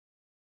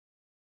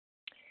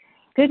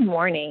Good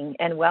morning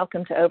and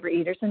welcome to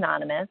Overeaters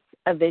Anonymous,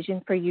 a Vision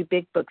for You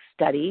Big Book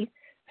study,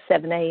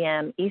 7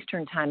 a.m.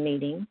 Eastern Time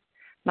meeting.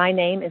 My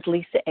name is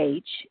Lisa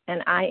H.,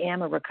 and I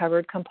am a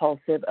recovered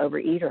compulsive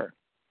overeater.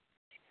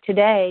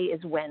 Today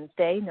is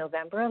Wednesday,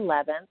 November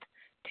 11th,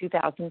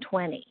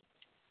 2020.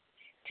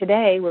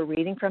 Today we're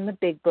reading from the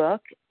Big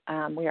Book.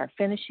 We are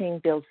finishing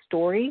Bill's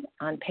story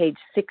on page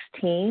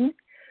 16.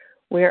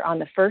 We're on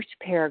the first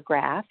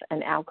paragraph,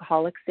 An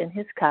Alcoholic's in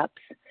His Cups.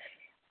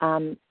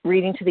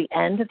 Reading to the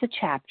end of the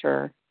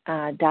chapter,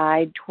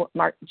 died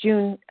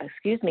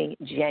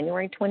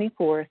January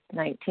 24th,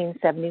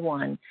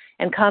 1971,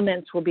 and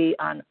comments will be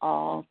on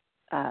all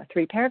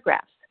three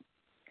paragraphs.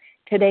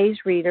 Today's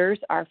readers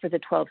are for the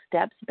 12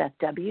 Steps, Beth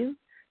W.,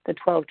 the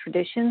 12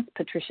 Traditions,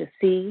 Patricia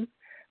C.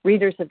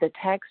 Readers of the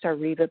text are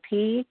Reva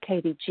P.,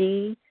 Katie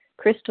G.,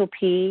 Crystal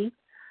P.,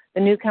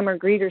 the newcomer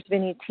greeters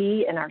Vinnie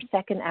T., and our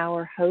second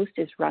hour host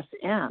is Russ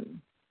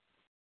M.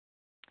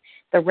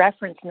 The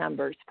reference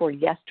numbers for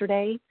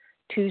yesterday,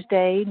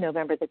 Tuesday,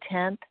 November the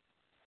 10th,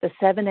 the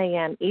 7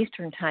 a.m.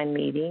 Eastern Time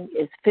meeting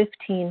is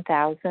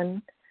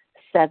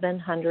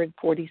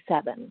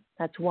 15,747.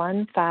 That's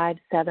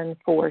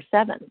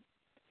 15747.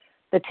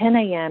 The 10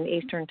 a.m.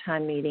 Eastern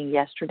Time meeting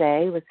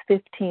yesterday was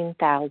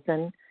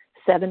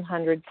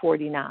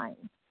 15,749.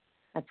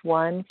 That's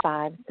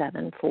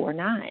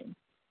 15749.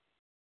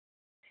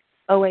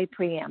 OA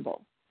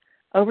Preamble.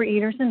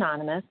 Overeaters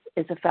Anonymous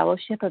is a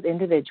fellowship of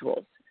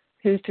individuals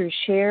who through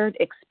shared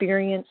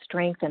experience,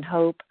 strength, and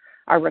hope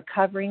are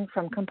recovering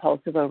from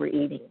compulsive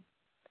overeating.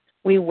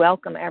 We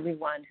welcome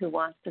everyone who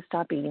wants to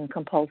stop eating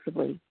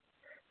compulsively.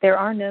 There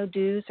are no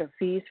dues or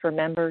fees for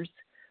members.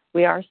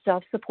 We are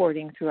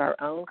self-supporting through our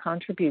own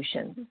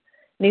contributions,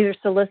 neither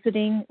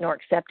soliciting nor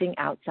accepting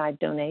outside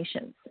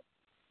donations.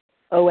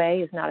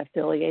 OA is not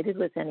affiliated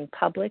with any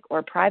public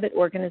or private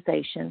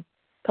organization,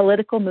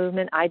 political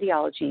movement,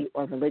 ideology,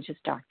 or religious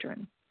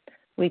doctrine.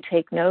 We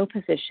take no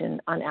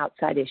position on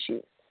outside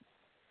issues.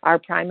 Our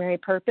primary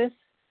purpose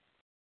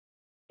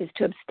is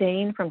to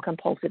abstain from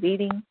compulsive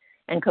eating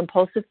and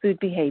compulsive food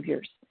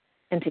behaviors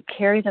and to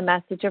carry the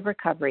message of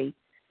recovery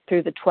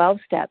through the 12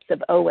 steps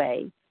of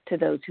OA to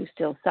those who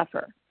still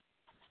suffer.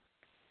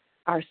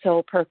 Our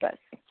sole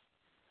purpose.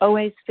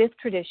 OA's fifth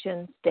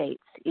tradition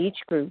states each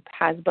group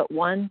has but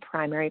one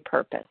primary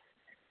purpose,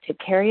 to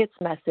carry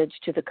its message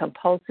to the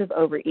compulsive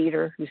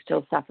overeater who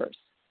still suffers.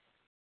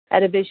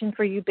 At a Vision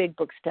for You Big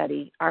Book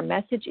study, our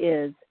message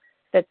is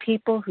that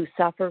people who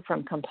suffer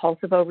from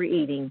compulsive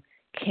overeating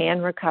can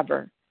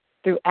recover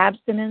through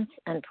abstinence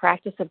and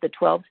practice of the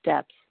 12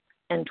 steps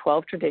and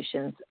 12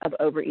 traditions of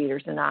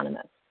Overeaters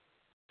Anonymous.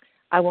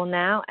 I will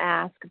now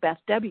ask Beth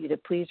W. to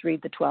please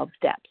read the 12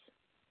 steps.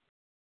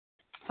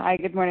 Hi,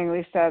 good morning,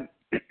 Lisa.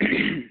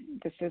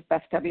 This is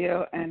Beth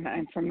W., and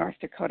I'm from North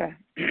Dakota.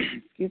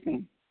 Excuse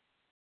me.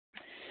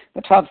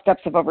 The 12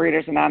 steps of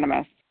Overeaters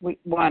Anonymous.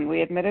 1,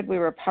 we admitted we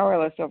were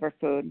powerless over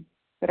food,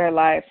 that our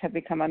lives had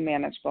become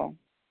unmanageable.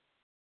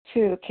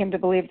 2, came to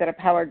believe that a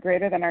power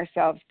greater than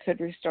ourselves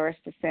could restore us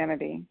to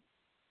sanity.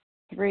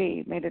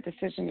 3, made a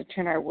decision to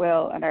turn our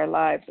will and our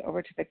lives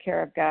over to the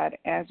care of God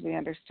as we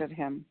understood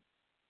Him.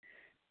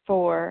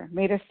 4,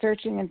 made a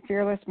searching and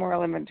fearless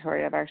moral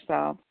inventory of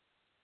ourselves.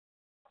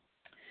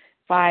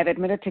 5,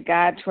 admitted to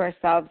God, to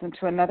ourselves, and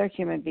to another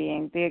human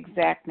being the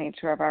exact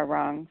nature of our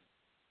wrongs.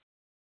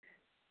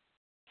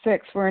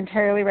 6, we're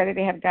entirely ready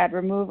to have God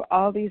remove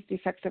all these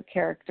defects of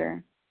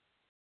character.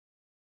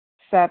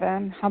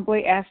 7,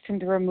 humbly asked Him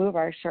to remove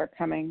our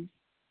shortcomings.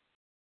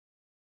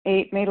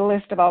 8, made a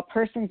list of all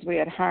persons we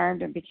had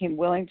harmed and became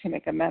willing to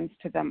make amends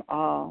to them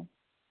all.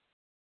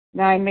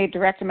 9, made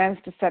direct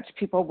amends to such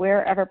people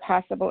wherever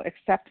possible,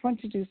 except when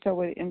to do so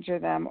would injure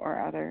them or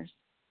others.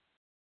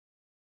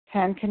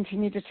 10,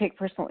 continued to take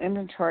personal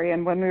inventory,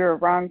 and when we were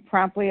wrong,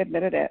 promptly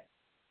admitted it.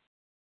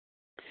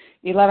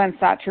 11,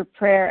 sought through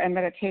prayer and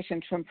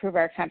meditation to improve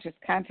our conscious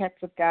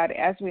contact with God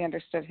as we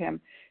understood Him,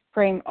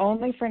 praying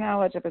only for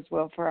knowledge of His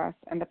will for us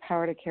and the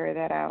power to carry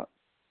that out.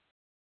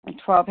 And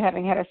 12,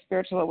 having had a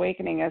spiritual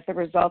awakening as the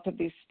result of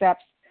these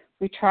steps,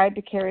 we tried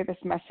to carry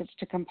this message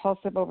to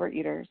compulsive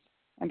overeaters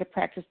and to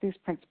practice these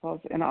principles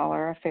in all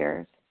our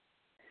affairs.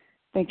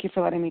 Thank you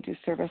for letting me do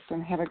service,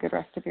 and have a good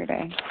rest of your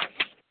day.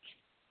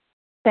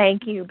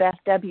 Thank you, Beth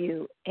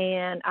W.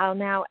 And I'll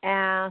now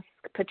ask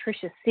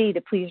Patricia C.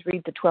 to please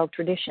read the 12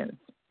 traditions.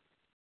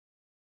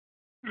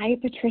 Hi,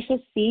 Patricia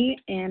C.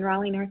 in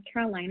Raleigh, North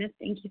Carolina.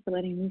 Thank you for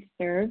letting me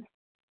serve.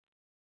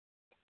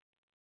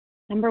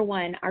 Number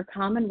 1, our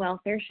common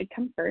welfare should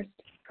come first.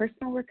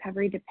 Personal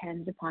recovery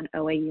depends upon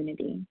OA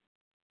unity.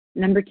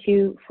 Number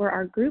 2, for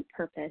our group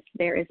purpose,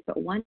 there is but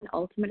one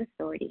ultimate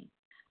authority,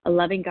 a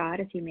loving God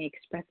as He may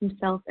express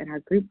Himself in our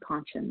group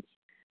conscience.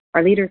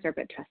 Our leaders are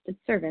but trusted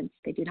servants,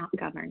 they do not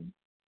govern.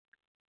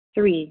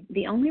 3,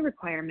 the only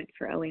requirement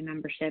for OA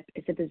membership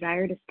is a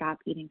desire to stop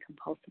eating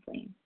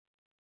compulsively.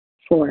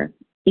 4,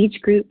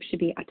 each group should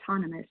be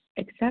autonomous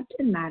except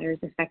in matters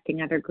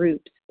affecting other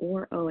groups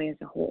or OA as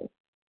a whole.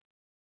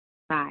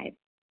 5,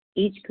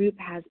 each group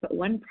has but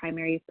one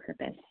primary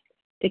purpose,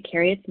 to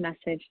carry its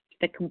message to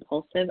the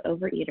compulsive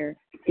overeater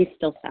who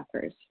still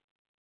suffers.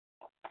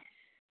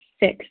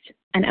 6.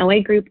 An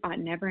OA group ought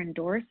never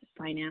endorse,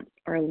 finance,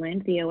 or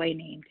lend the OA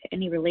name to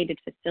any related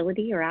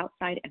facility or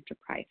outside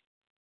enterprise,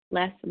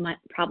 lest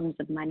problems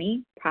of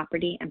money,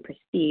 property, and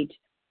prestige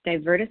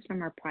divert us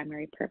from our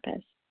primary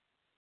purpose.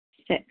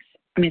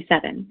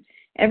 7.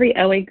 Every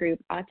OA group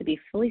ought to be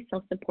fully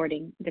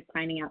self-supporting,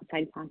 declining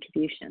outside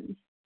contributions.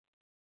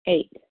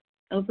 8.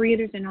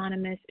 Overeaters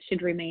Anonymous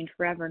should remain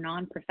forever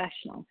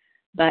non-professional,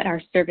 but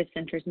our service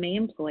centers may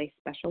employ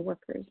special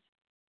workers.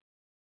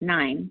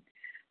 9.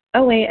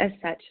 OA as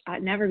such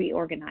ought never be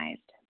organized,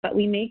 but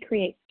we may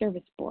create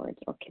service boards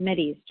or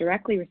committees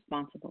directly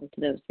responsible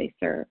to those they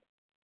serve.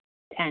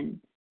 10.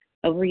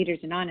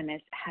 Overeaters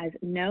Anonymous has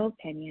no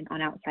opinion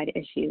on outside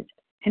issues,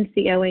 hence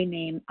the OA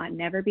name ought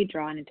never be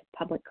drawn into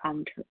public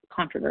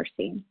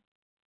controversy.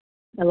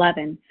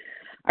 11.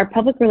 Our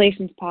public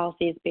relations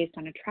policy is based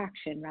on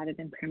attraction rather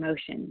than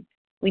promotion.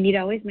 We need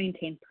always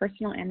maintain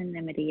personal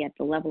anonymity at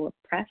the level of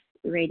press,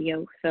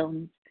 radio,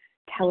 films,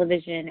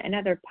 television, and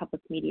other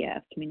public media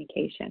of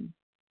communication.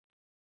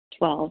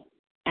 12.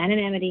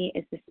 Anonymity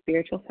is the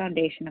spiritual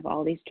foundation of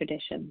all these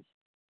traditions,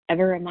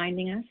 ever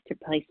reminding us to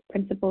place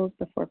principles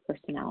before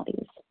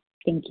personalities.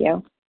 Thank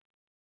you.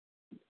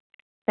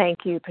 Thank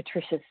you,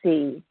 Patricia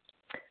C.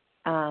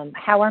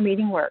 How our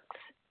meeting works.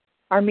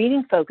 Our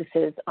meeting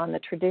focuses on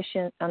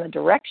the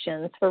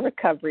directions for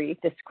recovery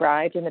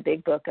described in the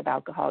Big Book of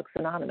Alcoholics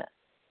Anonymous.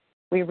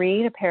 We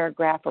read a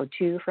paragraph or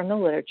two from the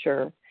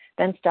literature,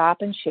 then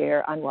stop and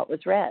share on what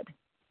was read.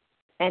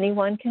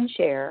 Anyone can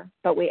share,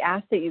 but we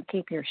ask that you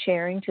keep your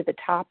sharing to the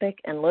topic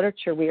and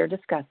literature we are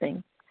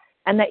discussing,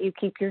 and that you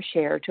keep your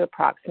share to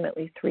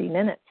approximately 3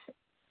 minutes.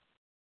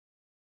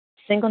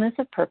 Singleness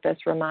of purpose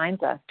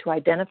reminds us to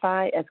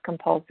identify as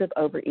compulsive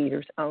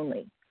overeaters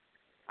only.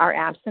 Our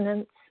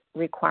abstinence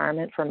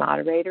requirement for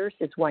moderators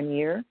is 1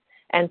 year,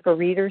 and for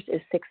readers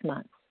is 6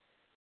 months.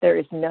 There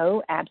is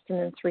no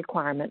abstinence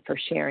requirement for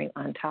sharing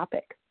on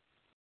topic.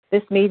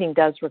 This meeting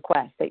does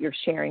request that your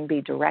sharing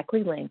be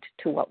directly linked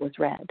to what was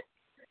read.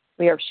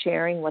 We are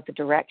sharing what the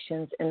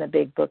directions in the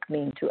Big Book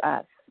mean to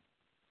us.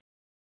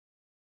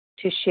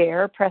 To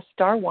share, press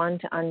star 1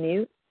 to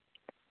unmute.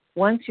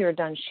 Once you're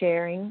done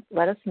sharing,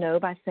 let us know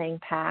by saying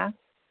pass,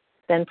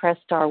 then press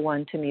star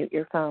 1 to mute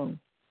your phone.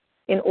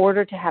 In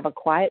order to have a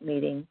quiet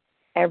meeting,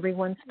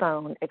 everyone's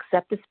phone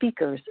except the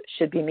speaker's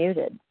should be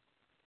muted.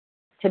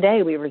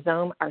 Today we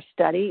resume our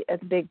study of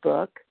the Big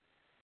Book.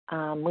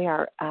 We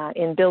are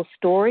in Bill's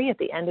story, at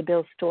the end of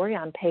Bill's story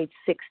on page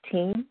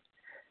 16,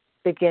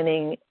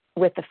 beginning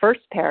with the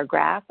first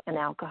paragraph, an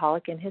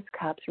alcoholic in his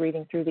cups,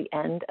 reading through the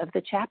end of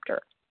the chapter.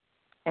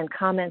 And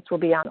comments will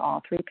be on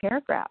all 3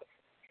 paragraphs.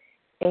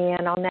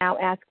 And I'll now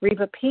ask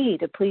Reva P.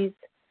 to please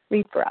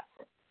read for us.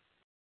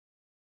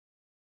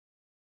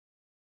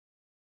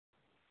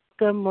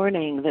 Good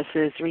morning. This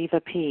is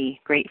Reva P.,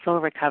 grateful,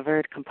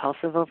 recovered,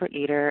 compulsive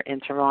overeater in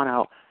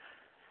Toronto.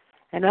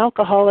 An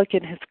alcoholic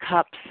in his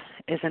cups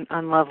is an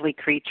unlovely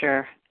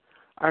creature.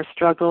 Our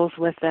struggles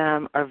with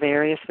them are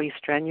variously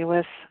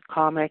strenuous,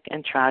 comic,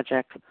 and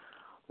tragic.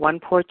 One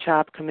poor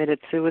chap committed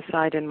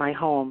suicide in my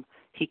home.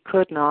 He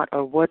could not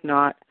or would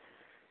not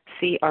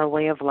see our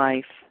way of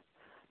life.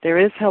 There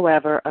is,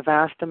 however, a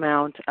vast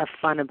amount of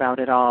fun about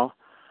it all.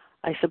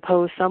 I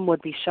suppose some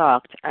would be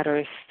shocked at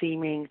our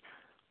seeming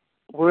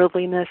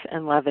worldliness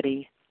and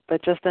levity,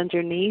 but just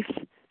underneath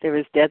there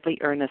is deadly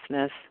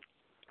earnestness.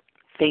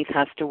 Faith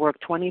has to work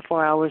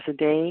 24 hours a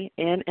day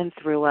in and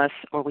through us,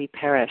 or we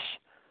perish.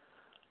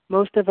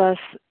 Most of us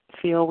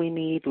feel we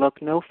need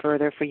look no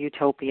further for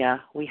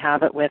utopia. We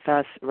have it with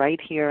us right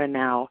here and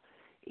now.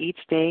 Each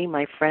day,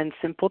 my friend's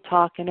simple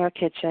talk in our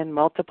kitchen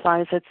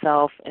multiplies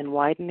itself in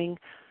widening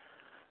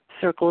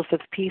circles of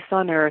peace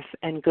on earth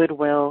and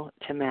goodwill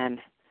to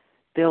men.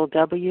 Bill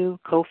W.,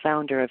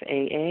 co-founder of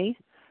AA,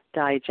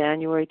 died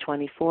January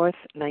 24th,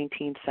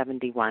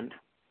 1971.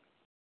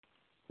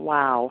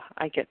 Wow,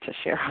 I get to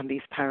share on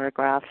these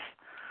paragraphs.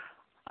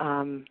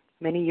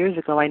 Many years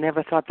ago, I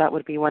never thought that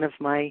would be one of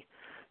my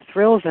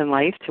thrills in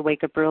life, to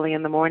wake up early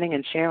in the morning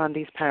and share on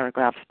these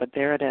paragraphs, but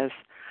there it is.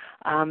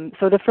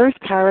 So the first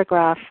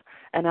paragraph,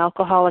 an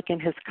alcoholic in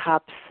his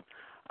cups,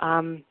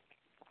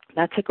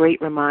 that's a great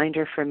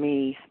reminder for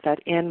me that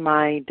in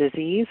my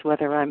disease,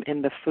 whether I'm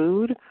in the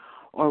food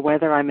or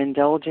whether I'm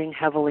indulging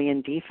heavily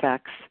in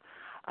defects,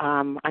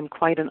 I'm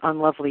quite an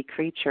unlovely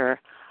creature.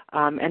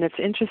 And it's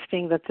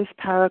interesting that this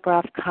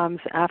paragraph comes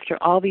after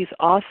all these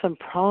awesome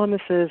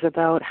promises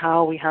about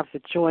how we have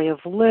the joy of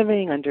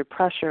living under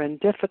pressure and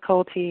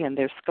difficulty, and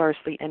there's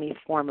scarcely any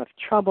form of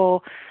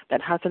trouble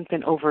that hasn't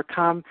been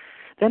overcome.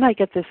 Then I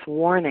get this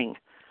warning,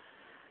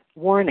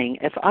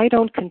 if I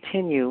don't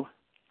continue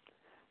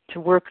to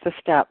work the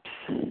steps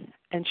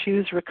and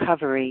choose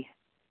recovery,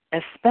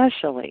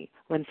 especially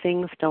when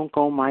things don't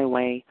go my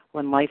way,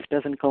 when life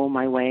doesn't go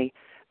my way,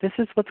 this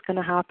is what's going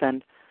to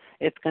happen.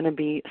 It's going to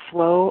be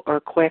slow or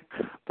quick,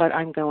 but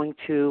I'm going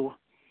to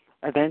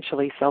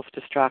eventually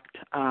self-destruct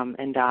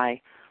and die.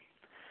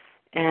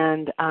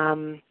 And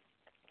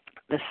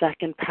the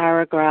second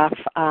paragraph,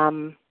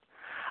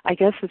 I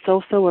guess it's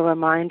also a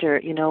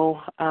reminder,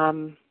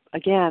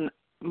 again,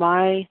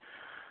 my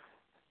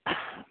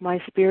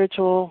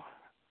spiritual,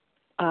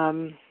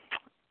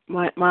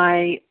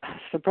 my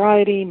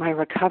sobriety, my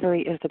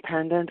recovery is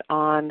dependent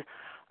on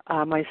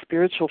my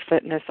spiritual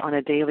fitness on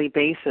a daily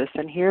basis.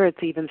 And here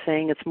it's even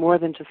saying it's more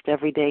than just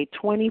every day,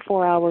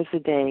 24 hours a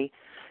day.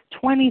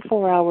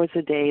 24 hours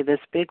a day, this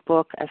big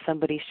book, as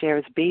somebody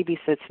shares,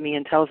 babysits me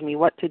and tells me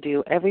what to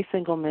do every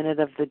single minute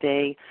of the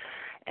day.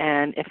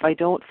 And if I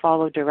don't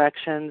follow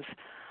directions,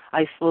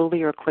 I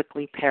slowly or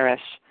quickly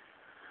perish.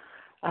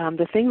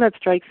 The thing that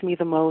strikes me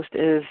the most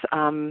is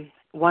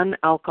one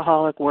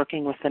alcoholic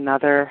working with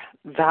another.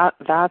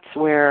 That's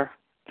where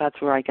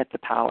I get the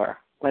power,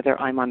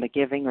 whether I'm on the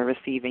giving or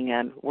receiving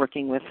end,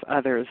 working with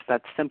others.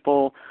 That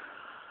simple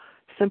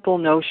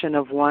notion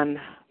of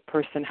one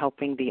person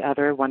helping the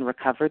other, one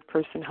recovered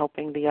person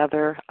helping the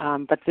other.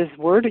 But this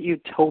word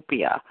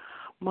utopia,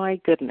 my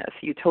goodness,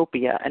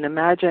 utopia, an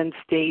imagined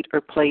state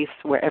or place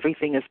where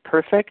everything is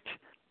perfect.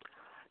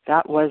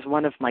 That was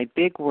one of my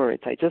big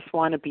words. I just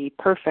want to be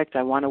perfect.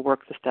 I want to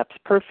work the steps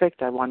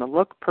perfect. I want to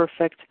look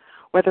perfect.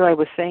 Whether I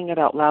was saying it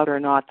out loud or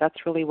not,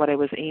 that's really what I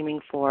was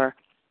aiming for.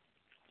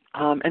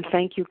 And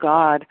thank you,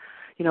 God.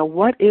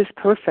 What is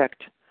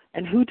perfect?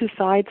 And who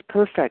decides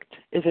perfect?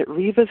 Is it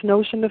Riva's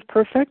notion of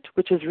perfect,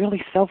 which is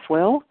really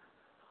self-will?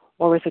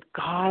 Or is it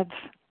God's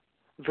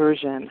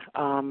version?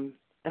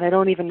 And I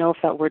don't even know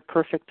if that word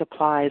perfect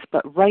applies,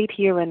 but right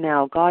here and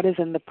now, God is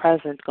in the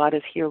present. God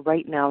is here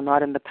right now,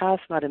 not in the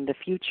past, not in the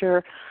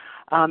future.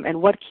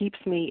 And what keeps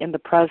me in the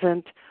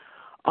present,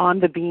 on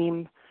the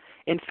beam,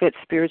 in fit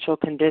spiritual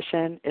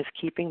condition, is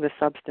keeping the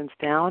substance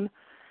down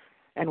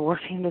and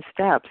working the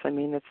steps. I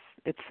mean,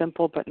 it's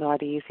simple but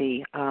not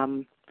easy.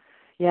 The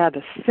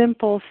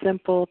simple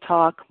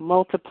talk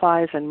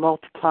multiplies and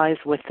multiplies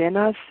within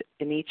us,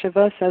 in each of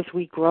us as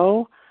we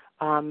grow,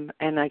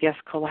 and I guess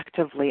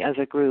collectively as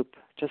a group,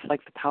 just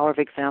like the power of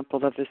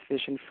example of this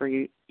Vision for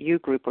You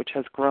group, which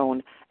has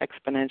grown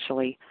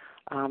exponentially.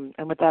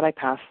 And with that, I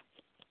pass.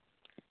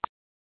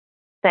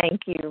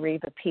 Thank you,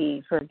 Riva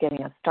P., for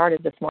getting us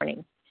started this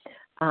morning.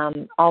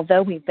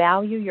 Although we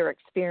value your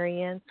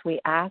experience, we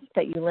ask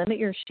that you limit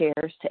your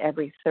shares to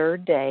every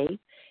third day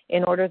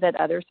in order that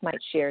others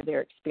might share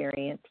their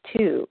experience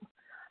too.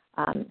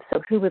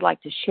 So who would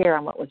like to share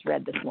on what was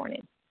read this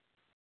morning?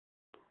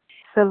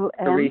 Phil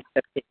M.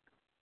 Teresa P.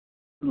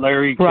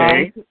 Larry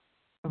K.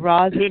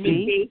 Roz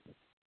Vinny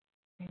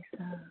P.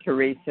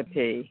 Teresa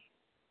P.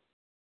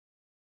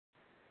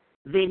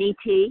 Vinny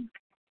T.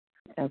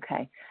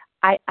 Okay.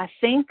 I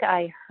think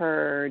I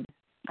heard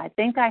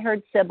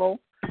Sybil,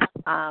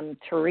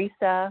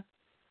 Teresa,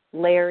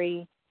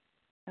 Larry.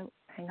 Oh,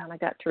 hang on, I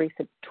got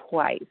Teresa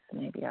twice.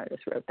 Maybe I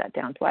just wrote that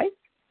down twice.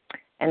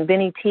 And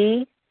Vinny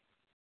T.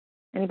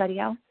 Anybody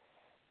else?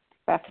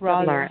 Beth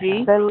Roz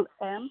G. Phil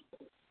M.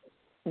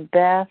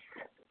 Beth,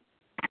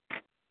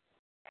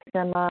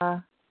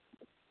 Sima,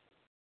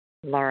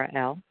 Laura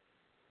L.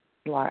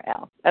 Laura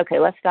L. Okay,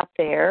 let's stop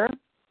there.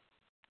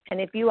 And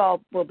if you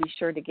all will be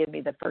sure to give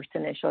me the first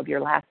initial of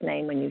your last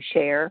name when you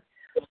share.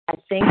 I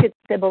think it's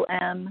Sybil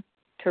M.,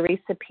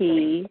 Teresa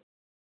P.,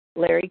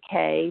 Larry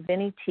K.,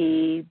 Vinny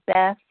T.,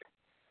 Beth,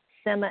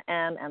 Sima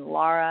M., and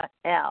Laura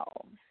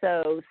L.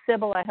 So,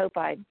 Sybil, I hope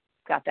I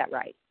got that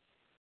right.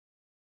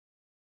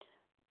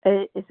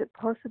 Is it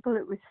possible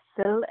it was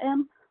Phil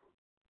M?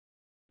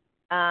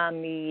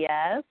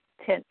 Yes.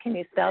 Can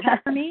you spell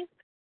that for me?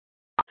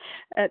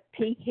 Phil.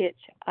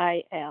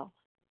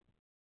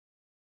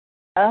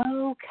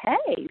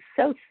 Okay.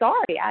 So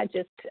sorry. I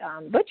just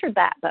butchered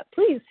that, but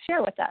please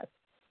share with us.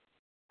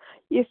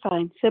 You're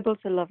fine. Sybil's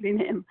a lovely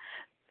name.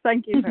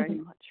 Thank you very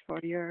much for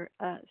your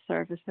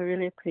service. I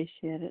really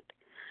appreciate it.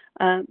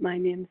 My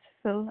name's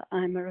Phil.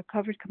 I'm a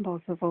recovered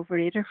compulsive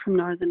overeater from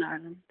Northern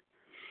Ireland.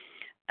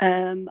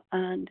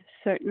 And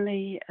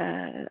certainly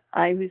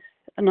I was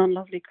an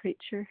unlovely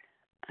creature.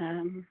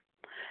 And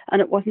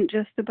it wasn't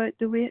just about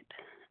the weight.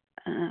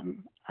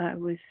 I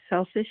was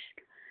selfish.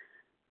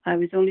 I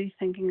was only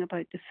thinking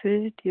about the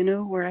food,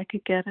 where I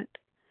could get it,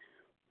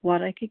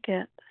 what I could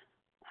get,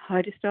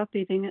 how to stop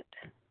eating it.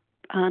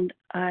 And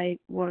I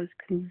was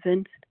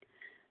convinced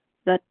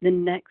that the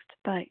next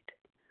bite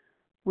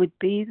would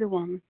be the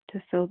one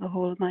to fill the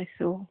whole of my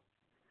soul.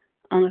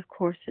 And of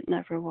course it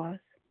never was.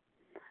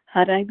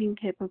 Had I been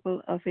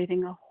capable of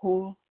eating a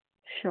whole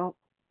shop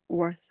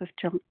worth of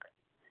junk,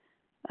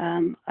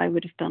 I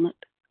would have done it,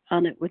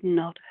 and it would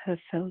not have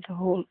filled a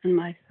hole in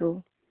my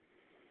soul.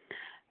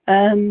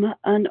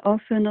 And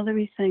also another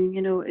wee thing,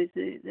 is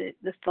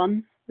the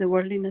fun, the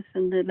worldliness,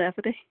 and the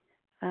levity.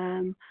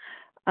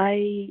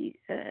 I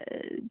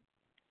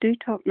do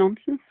talk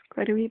nonsense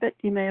quite a wee bit,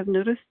 you may have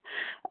noticed.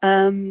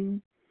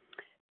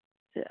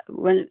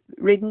 When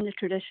reading the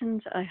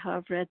traditions, I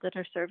have read that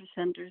our service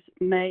centres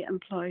may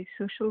employ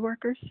social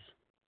workers,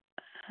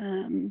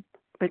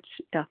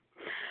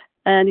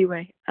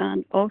 Anyway,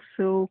 and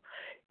also,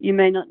 you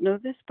may not know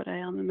this, but I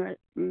am a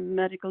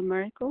medical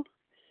miracle.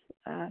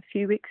 a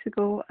few weeks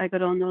ago, I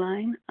got on the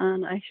line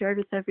and I shared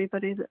with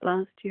everybody that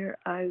last year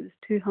I was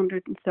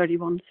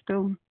 231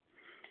 stone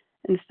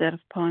instead of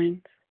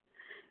pounds.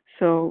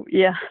 So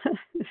yeah,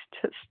 it's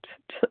just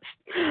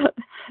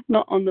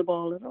not on the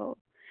ball at all.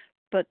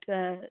 But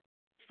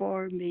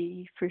for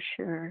me, for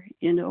sure,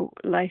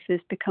 life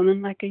is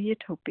becoming like a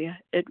utopia.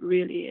 It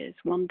really is,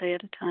 one day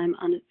at a time,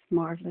 and it's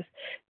marvelous.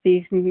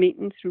 These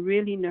meetings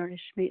really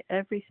nourish me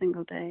every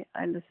single day.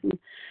 I listen.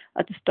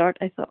 At the start,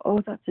 I thought,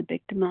 oh, that's a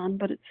big demand,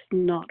 but it's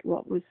not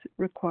what was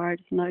required,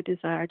 it's now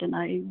desired, and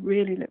I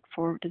really look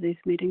forward to these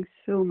meetings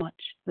so much.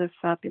 They're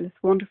fabulous,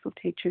 wonderful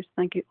teachers.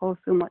 Thank you all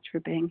so much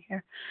for being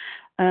here.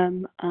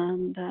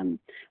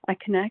 I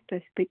connect.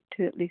 I speak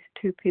to at least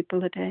 2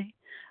 people a day.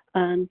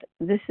 And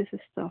this is the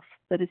stuff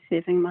that is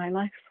saving my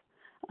life.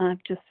 I'm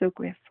just so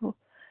grateful.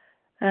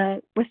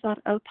 With that,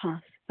 I'll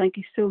pass. Thank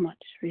you so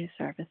much for your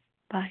service.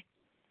 Bye.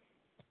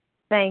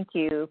 Thank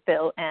you,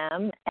 Bill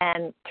M.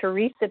 And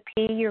Teresa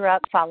P., you're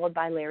up, followed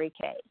by Larry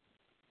K.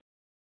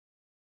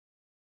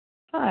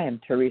 Hi, I'm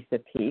Teresa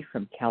P.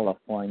 from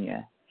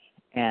California.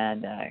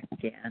 And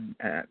again,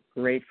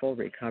 grateful,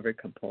 recovered,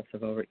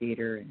 compulsive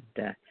overeater. And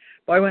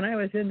boy, when I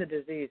was in the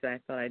disease, I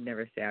thought I'd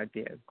never say I'd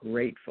be a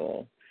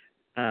grateful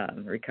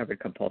recovered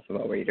compulsive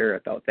overeater. I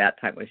thought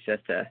that time was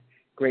just a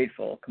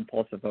grateful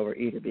compulsive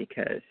overeater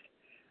because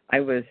I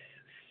was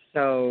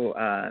so,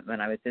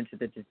 when I was into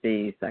the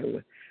disease, I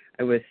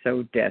was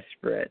so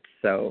desperate,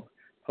 so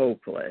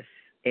hopeless,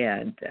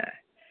 and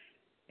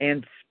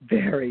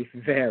very,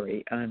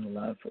 very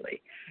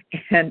unlovely.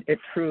 And it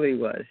truly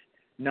was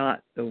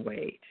not the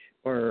weight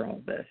or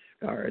all the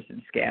scars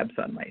and scabs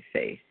on my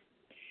face.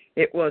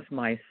 It was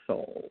my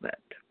soul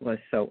that was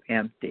so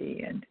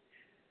empty and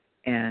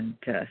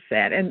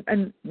sad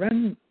and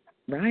run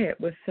riot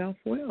with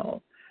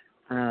self-will,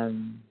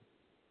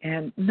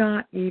 and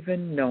not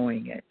even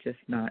knowing it, just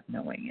not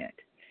knowing it.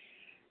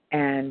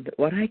 And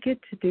what I get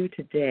to do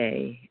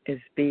today is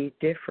be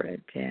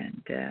different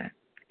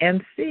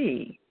and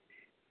see,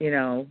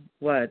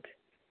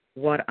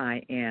 what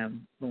I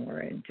am more,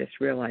 and just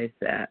realize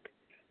that,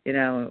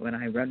 when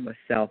I run with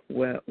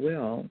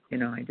self-will,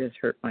 I just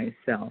hurt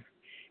myself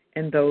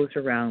and those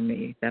around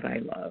me that I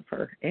love,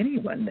 or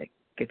anyone that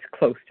gets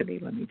close to me.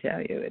 Let me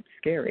tell you, it's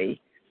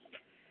scary.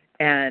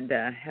 And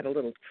had a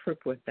little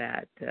trip with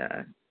that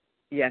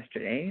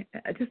yesterday.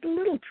 Just a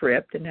little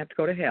trip. Didn't have to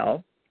go to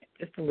hell.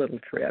 Just a little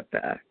trip.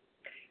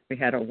 We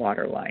had a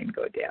water line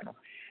go down.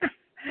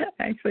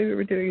 Actually, we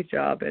were doing a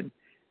job and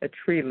a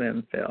tree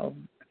limb fell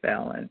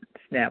and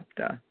snapped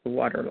the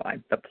water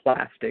line, the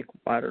plastic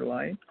water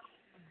line.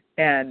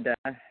 And,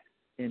 I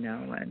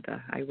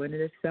went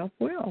into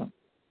self-will.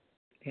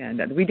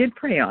 And we did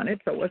pray on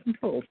it, so it wasn't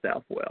total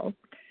self-will.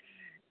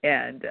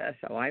 And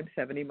so I'm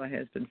 70, my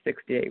husband's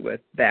 68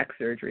 with back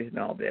surgeries and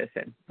all this,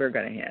 and we're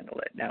going to handle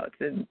it. Now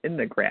it's in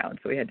the ground,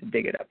 so we had to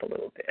dig it up a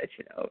little bit,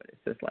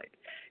 It's just like,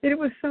 and it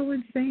was so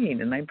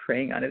insane, and I'm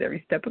praying on it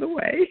every step of the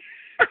way.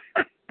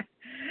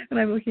 And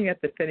I'm looking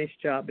at the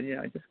finished job, and,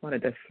 I just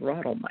wanted to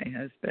throttle my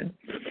husband.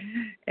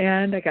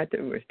 And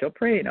we were still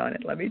praying on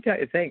it. Let me tell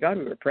you, thank God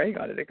we were praying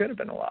on it. It could have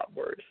been a lot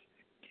worse.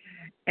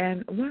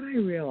 And what I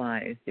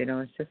realized,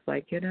 it's just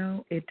like,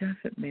 it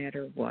doesn't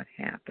matter what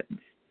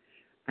happens.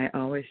 I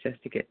always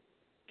just get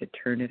to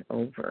turn it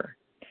over,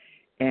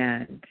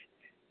 and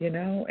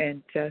enjoy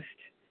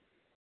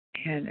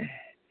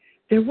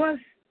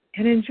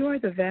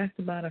the vast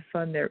amount of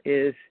fun there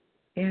is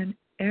in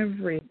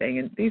everything.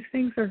 And these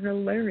things are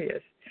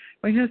hilarious.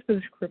 My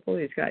husband's crippled.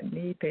 He's got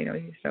knee pain.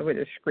 He's over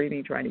there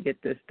screaming, trying to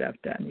get this stuff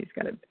done. He's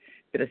got a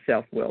bit of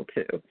self-will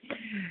too,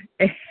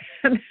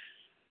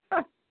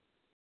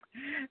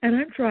 and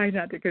I'm trying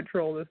not to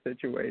control the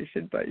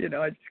situation, but,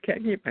 I just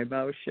can't keep my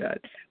mouth shut.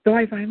 So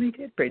I finally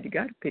did pray to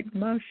God to keep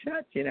my mouth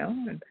shut,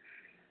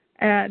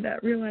 and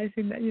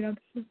realizing that, this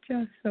is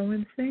just so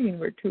insane.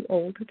 We're too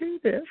old to do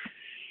this.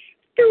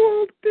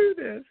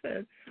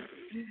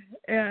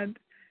 And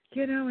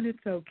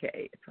it's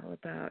okay. It's all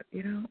about,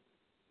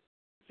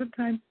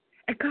 sometimes,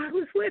 and God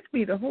was with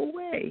me the whole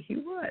way. He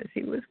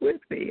was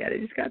with me, and I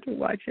just got to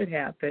watch it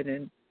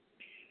happen,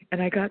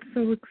 and I got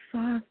so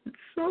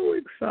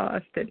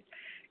exhausted.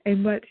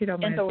 And what,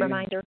 and a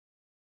reminder.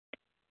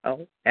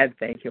 Oh, and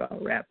thank you. I'll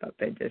wrap up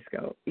and just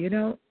go,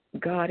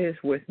 God is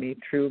with me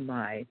through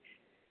my,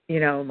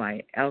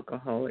 my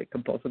alcoholic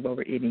compulsive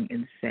overeating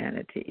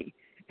insanity.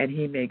 And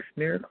he makes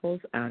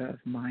miracles out of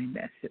my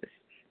messes.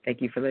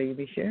 Thank you for letting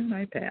me share, and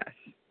I pass.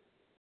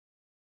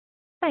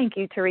 Thank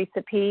you,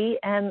 Teresa P.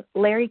 And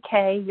Larry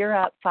K., you're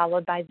up,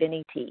 followed by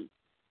Vinny T.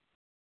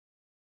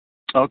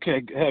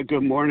 Okay,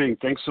 good morning.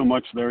 Thanks so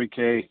much, Larry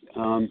K.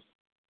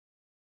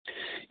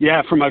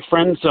 For my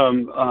friends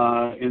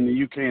in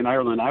the UK and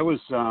Ireland, I was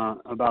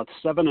about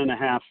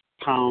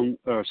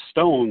 7.5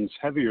 stones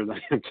heavier than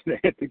I am today.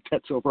 I think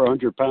that's over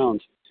 100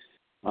 pounds.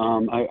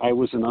 I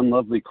was an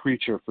unlovely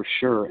creature for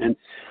sure. And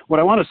what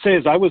I want to say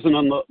is I was an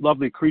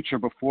unlovely creature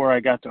before I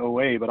got to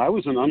OA, but I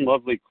was an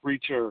unlovely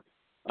creature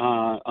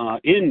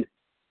in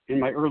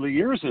my early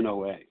years in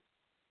OA.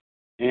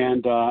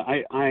 And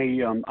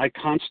I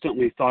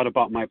constantly thought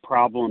about my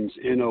problems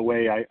in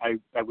OA.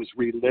 I was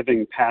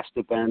reliving past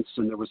events,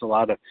 and there was a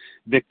lot of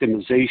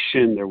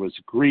victimization. There was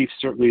grief,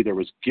 certainly. There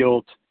was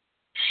guilt,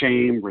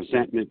 shame,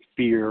 resentment,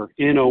 fear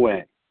in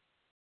OA.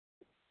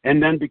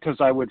 And then because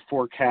I would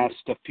forecast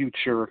a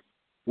future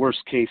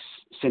worst case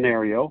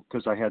scenario,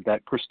 because I had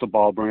that crystal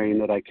ball brain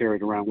that I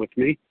carried around with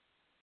me,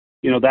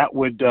 that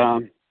would,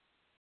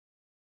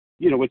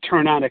 would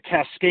turn on a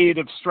cascade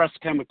of stress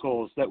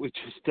chemicals that would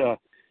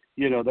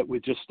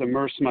just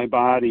immerse my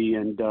body,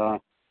 and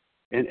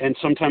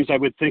sometimes I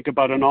would think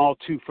about an all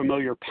too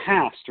familiar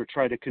past or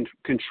try to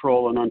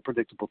control an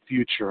unpredictable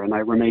future, and I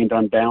remained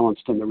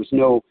unbalanced, and there was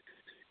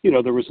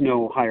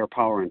no higher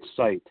power in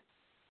sight.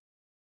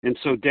 And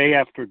so day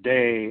after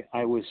day,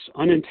 I was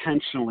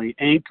unintentionally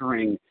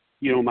anchoring,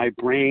 my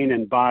brain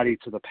and body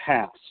to the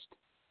past,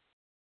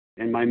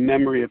 and my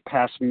memory of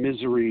past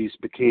miseries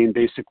became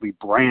basically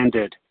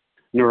branded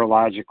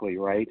neurologically,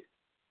 right?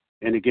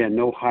 And again,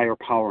 no higher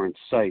power in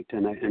sight.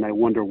 And I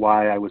wonder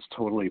why I was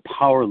totally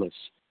powerless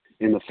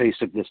in the face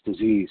of this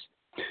disease.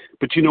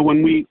 But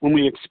when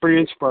we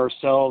experience for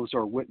ourselves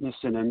or witness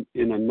in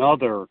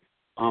another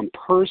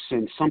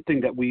person something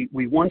that we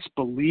once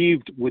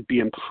believed would be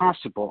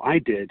impossible, I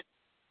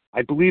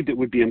believed it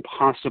would be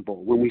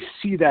impossible. When we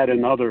see that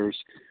in others,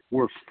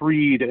 we're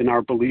freed in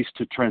our beliefs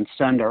to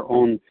transcend our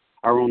own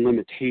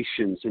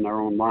limitations in our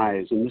own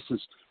lives. And this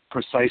is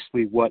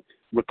precisely what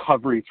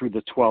recovery through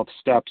the 12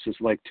 steps is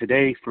like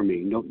today for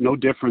me, no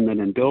different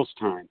than in Bill's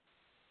time.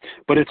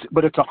 But it's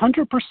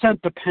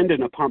 100%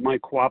 dependent upon my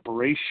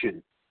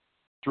cooperation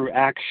through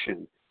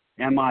action.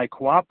 Am I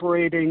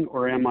cooperating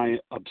or am I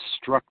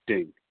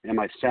obstructing? Am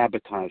I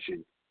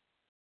sabotaging?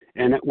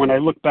 And when I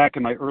look back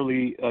at my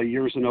early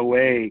years in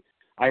OA,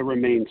 I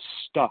remained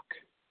stuck.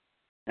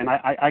 And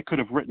I could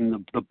have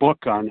written the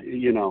book on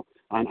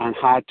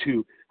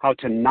how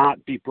to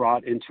not be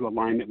brought into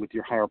alignment with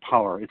your higher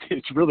power.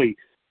 It's really,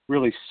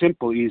 really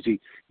simple, easy.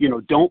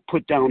 Don't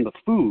put down the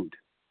food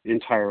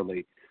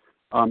entirely.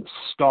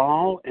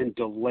 Stall and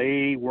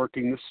delay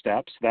working the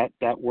steps.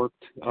 That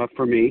worked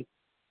for me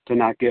to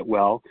not get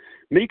well.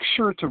 Make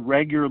sure to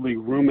regularly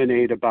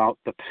ruminate about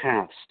the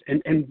past.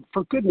 And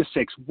for goodness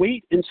sakes,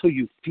 wait until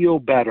you feel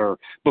better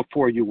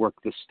before you work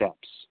the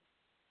steps.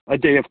 A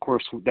day, of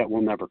course, that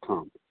will never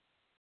come.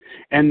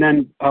 And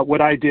then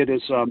what I did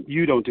is,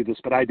 you don't do this,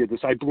 but I did this.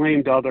 I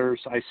blamed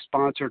others. I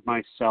sponsored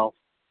myself.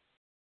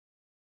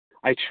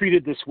 I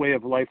treated this way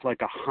of life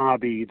like a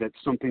hobby, that's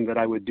something that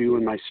I would do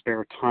in my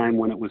spare time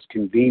when it was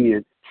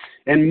convenient.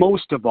 And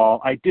most of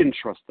all, I didn't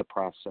trust the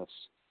process.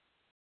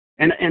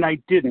 And I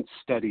didn't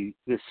study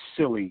this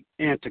silly,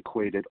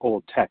 antiquated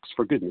old text,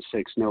 for goodness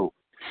sakes, no.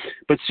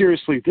 But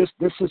seriously, this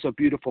is a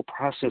beautiful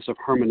process of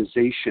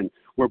harmonization.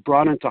 We're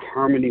brought into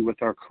harmony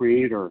with our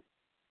Creator.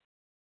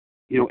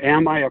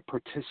 Am I a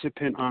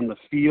participant on the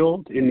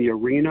field, in the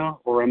arena,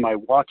 or am I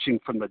watching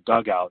from the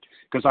dugout?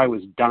 Because I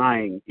was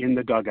dying in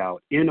the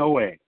dugout, in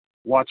OA,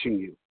 watching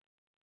you,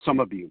 some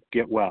of you,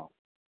 get well.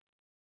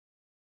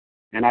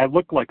 And I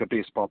looked like a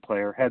baseball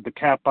player, had the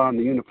cap on,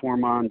 the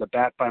uniform on, the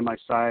bat by my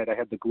side, I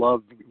had the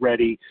glove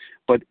ready,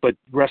 but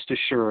rest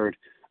assured,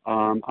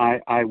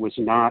 I was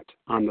not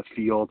on the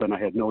field, and I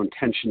had no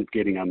intention of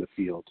getting on the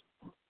field.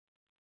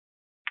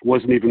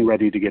 Wasn't even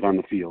ready to get on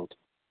the field.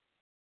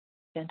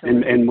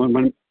 And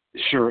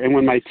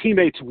when my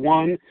teammates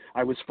won,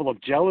 I was full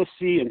of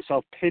jealousy and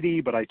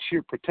self-pity, but I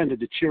pretended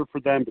to cheer for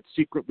them, but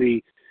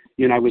secretly,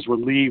 I was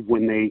relieved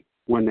when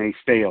they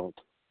failed.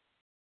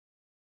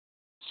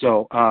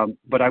 So,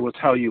 but I will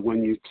tell you,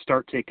 when you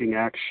start taking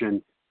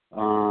action,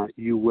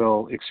 you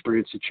will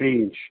experience a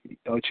change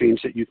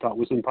that you thought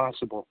was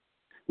impossible.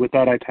 With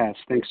that, I pass.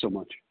 Thanks so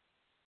much.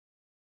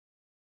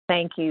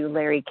 Thank you,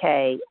 Larry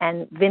K.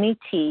 And Vinnie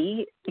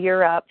T.,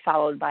 you're up,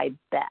 followed by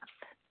Beth.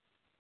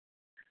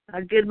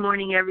 Good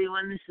morning,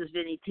 everyone. This is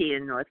Vinnie T.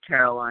 in North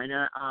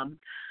Carolina.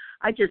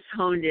 I just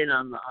honed in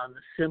on the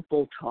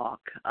simple talk.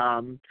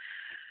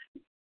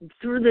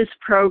 Through this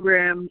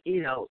program,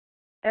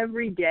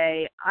 every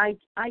day I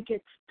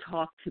get to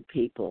talk to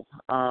people,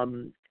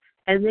 and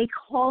they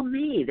call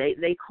me.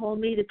 They call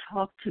me to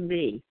talk to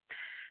me,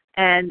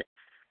 and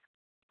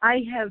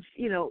I have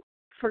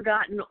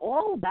forgotten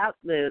all about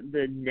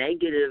the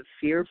negative,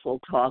 fearful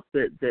talk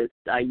that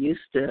I used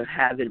to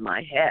have in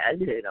my head,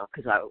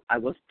 because I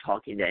wasn't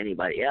talking to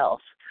anybody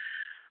else.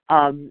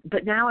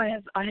 But now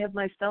I have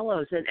my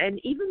fellows and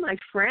even my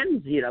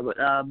friends,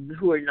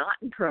 who are not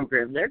in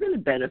program. They're going to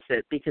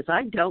benefit because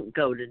I don't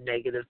go to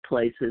negative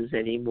places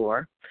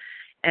anymore.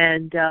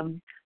 And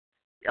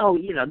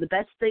the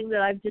best thing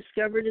that I've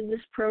discovered in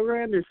this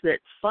program is that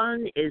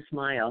fun is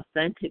my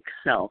authentic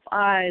self.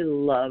 I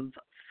love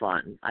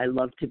fun. I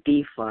love to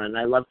be fun.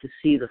 I love to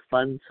see the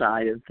fun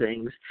side of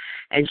things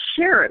and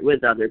share it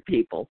with other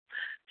people.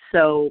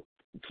 So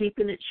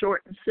keeping it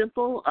short and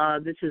simple,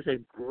 this is a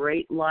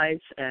great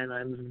life, and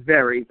I'm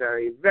very,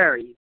 very,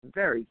 very,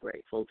 very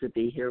grateful to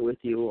be here with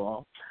you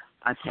all.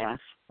 I pass.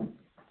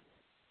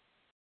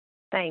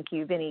 Thank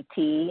you, Vinny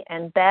T.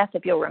 And Beth,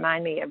 if you'll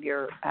remind me of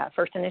your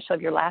first initial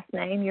of your last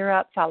name, you're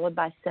up, followed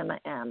by Sima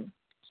M.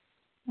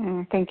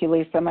 Thank you,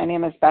 Lisa. My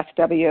name is Beth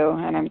W.,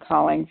 and I'm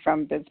calling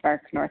from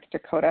Bismarck, North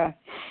Dakota.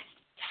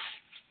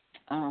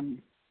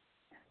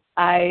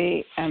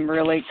 I am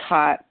really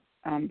caught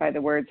by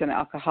the words "an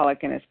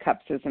alcoholic in his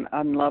cups is an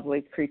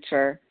unlovely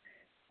creature,"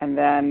 and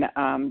then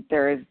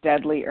there is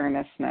deadly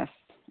earnestness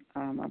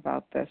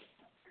about this.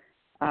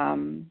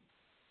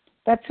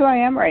 That's who I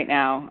am right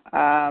now.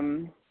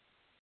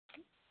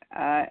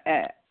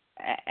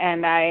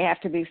 And I have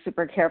to be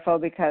super careful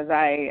because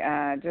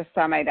I just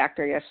saw my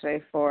doctor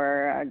yesterday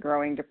for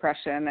growing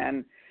depression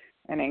and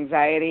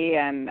anxiety,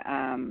 and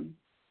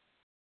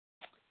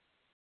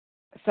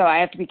so I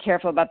have to be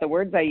careful about the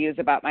words I use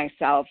about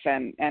myself,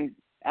 and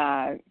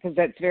because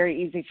it's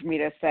very easy for me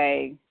to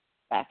say,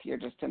 Beth, you're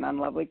just an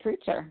unlovely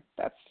creature.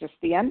 That's just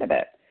the end of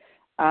it.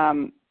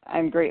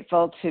 I'm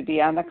grateful to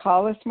be on the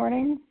call this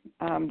morning,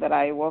 that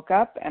I woke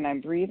up and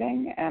I'm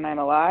breathing and I'm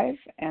alive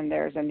and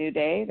there's a new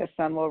day. The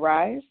sun will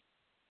rise.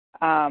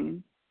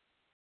 And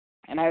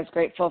I was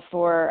grateful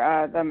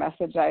for the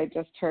message I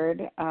just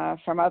heard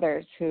from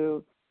others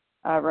who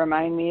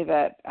remind me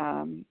that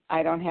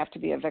I don't have to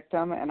be a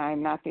victim and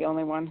I'm not the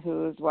only one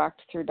who's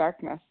walked through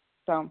darkness.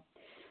 So,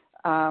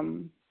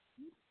 there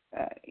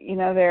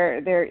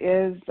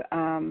is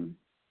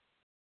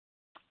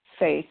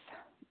faith.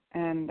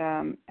 And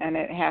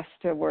it has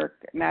to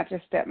work not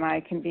just at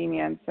my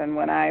convenience and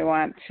when I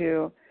want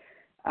to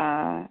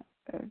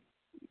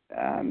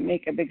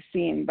make a big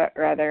scene, but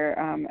rather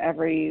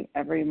every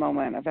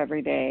moment of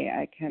every day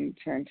I can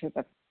turn to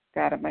the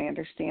God of my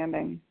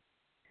understanding,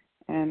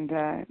 and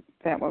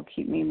that will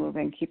keep me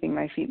moving, keeping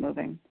my feet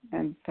moving.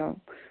 And so,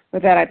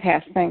 with that, I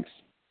pass. Thanks.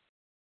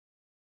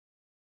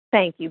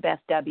 Thank you,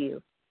 Beth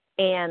W.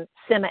 And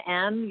Sima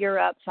M., you're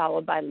up,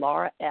 followed by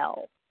Laura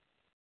L.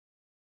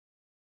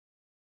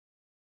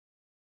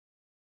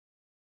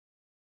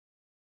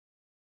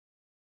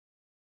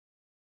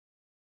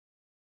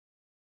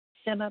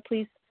 Sima,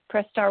 please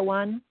press star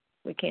 1.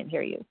 We can't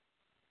hear you.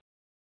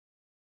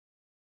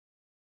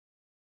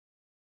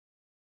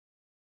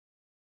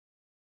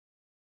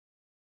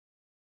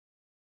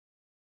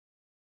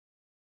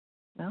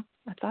 Well,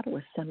 I thought it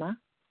was Sima.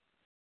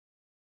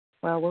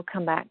 Well, we'll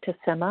come back to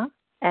Sima.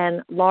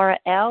 And Laura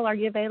L., are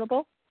you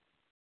available?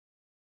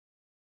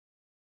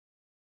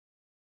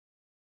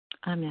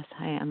 Yes,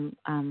 hi,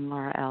 I'm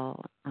Laura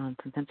L.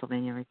 From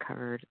Pennsylvania,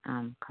 recovered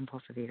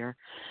compulsive eater.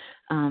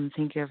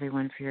 Thank you,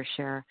 everyone, for your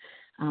share.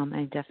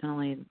 I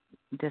definitely,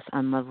 this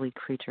unlovely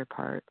creature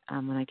part,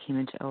 when I came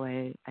into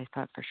OA, I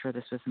thought for sure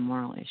this was a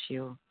moral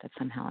issue, that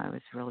somehow I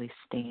was really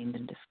stained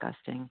and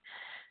disgusting,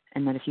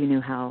 and that if you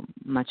knew how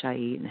much I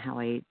eat and how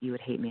I eat, you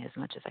would hate me as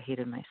much as I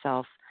hated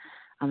myself.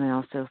 I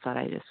also thought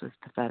I just was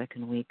pathetic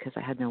and weak because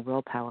I had no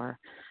willpower.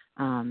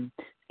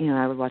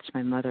 I would watch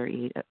my mother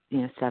eat,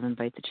 7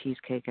 bites of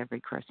cheesecake every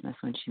Christmas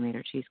when she made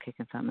her cheesecake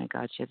and thought, my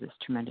God, she has this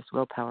tremendous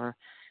willpower.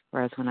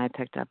 Whereas when I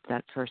picked up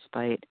that first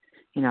bite,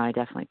 I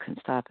definitely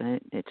couldn't stop. And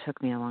it took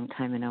me a long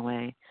time in a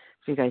way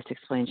for you guys to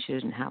explain she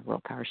didn't have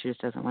willpower. She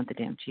just doesn't want the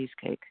damn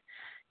cheesecake,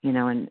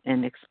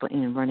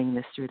 and running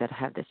this through that I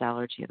have this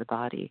allergy of the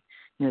body,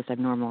 this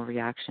abnormal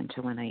reaction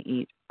to when I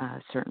eat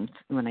certain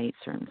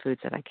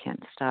foods that I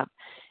can't stop.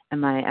 And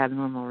my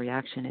abnormal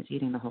reaction is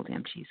eating the whole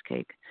damn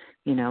cheesecake,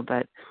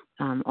 but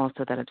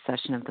also that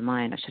obsession of the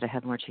mind. Should I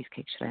have more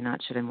cheesecake? Should I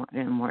not? Should I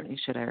more?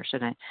 Should I or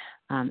should I?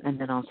 And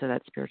then also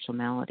that spiritual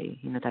malady,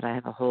 that I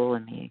have a hole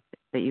in me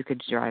that you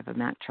could drive a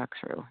Mack truck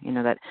through,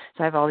 so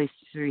I have all these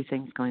 3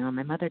 things going on.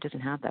 My mother doesn't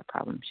have that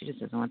problem. She just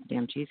doesn't want the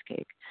damn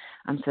cheesecake.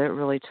 So it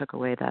really took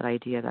away that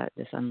idea that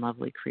this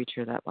unlovely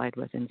creature that lied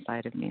with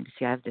inside of me.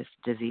 See, I have this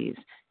disease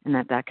and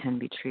that can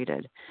be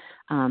treated.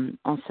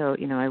 Also,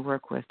 I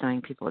work with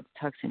dying people. It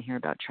talks in here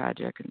about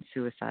tragic and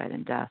suicide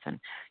and death. And,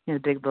 the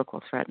big book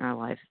will threaten our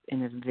life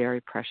in a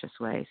very precious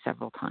way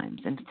several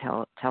times and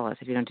tell us,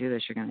 if you don't do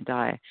this, you're going to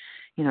die.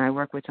 I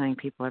work with dying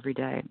people every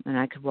day, and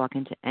I could walk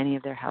into any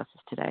of their houses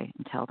today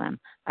and tell them,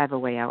 I have a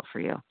way out for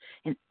you.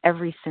 And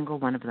every single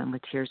one of them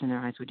with tears in their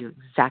eyes would do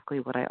exactly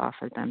what I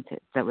offered them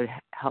that would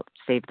help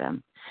save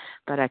them.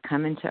 But I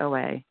come into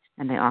OA,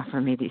 and they offer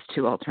me these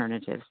 2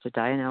 alternatives, to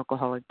die an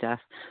alcoholic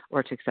death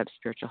or to accept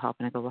spiritual help.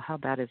 And I go, well, how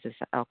bad is this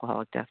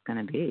alcoholic death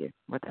going to be?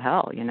 What the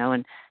hell,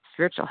 And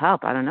spiritual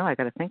help, I don't know. I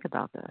got to think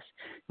about this.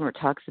 And where it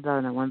talks about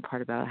in the one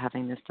part about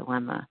having this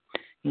dilemma,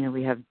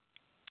 we have,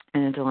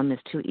 and a dilemma is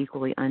 2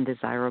 equally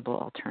undesirable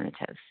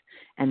alternatives.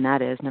 And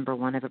that is, number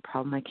 1, I have a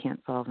problem I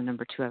can't solve, and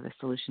number 2, I have a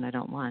solution I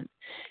don't want.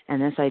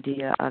 And this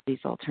idea of these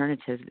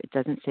alternatives, it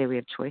doesn't say we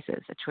have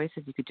choices. A choice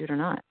is you could do it or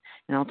not.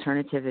 An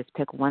alternative is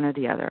pick one or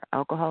the other,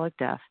 alcoholic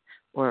death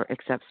or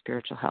accept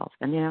spiritual health.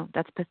 And,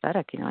 that's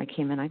pathetic. I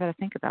came in, I got to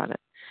think about it.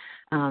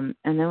 And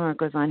then when it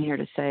goes on here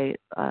to say,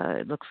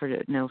 look for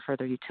no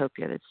further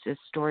utopia, it's a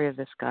story of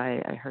this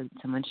guy. I heard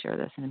someone share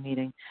this in a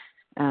meeting.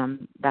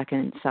 back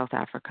in South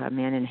Africa. A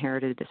man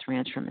inherited this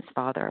ranch from his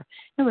father.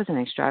 It was an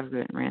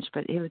extravagant ranch,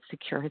 but it would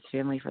secure his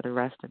family for the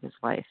rest of his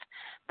life.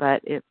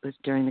 But it was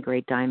during the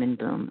great diamond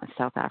boom of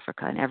South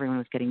Africa, and everyone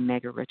was getting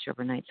mega rich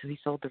overnight, so he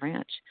sold the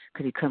ranch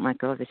because he couldn't let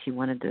go of this. He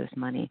wanted this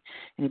money,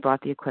 and he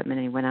bought the equipment,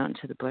 and he went out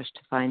into the bush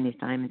to find these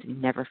diamonds, and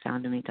he never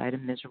found them. He died a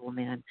miserable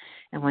man.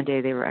 And one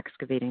day they were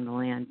excavating the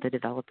land, the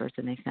developers,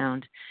 and they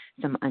found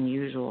some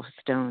unusual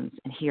stones.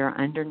 And here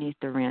underneath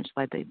the ranch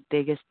lay the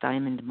biggest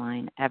diamond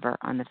mine ever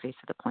on the face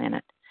of the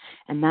planet.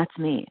 And that's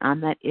me.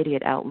 I'm that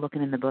idiot out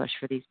looking in the bush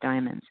for these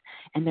diamonds.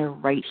 And they're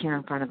right here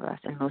in front of us.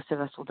 And most of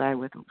us will die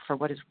for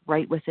what is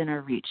right within our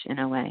reach in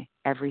OA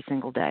every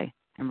single day.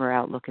 And we're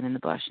out looking in the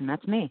bush. And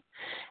that's me.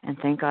 And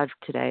thank God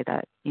today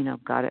that,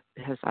 God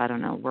has,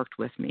 worked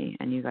with me.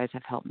 And you guys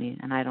have helped me.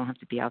 And I don't have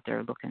to be out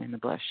there looking in the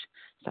bush.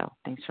 So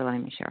thanks for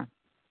letting me share.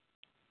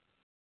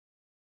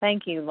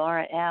 Thank you,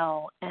 Laura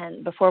L.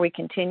 And before we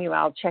continue,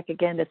 I'll check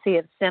again to see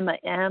if Sima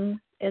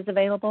M. is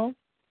available.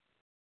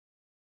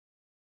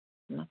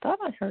 I thought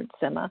I heard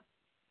Sima.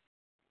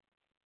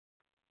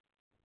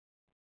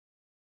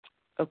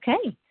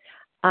 Okay.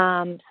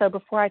 So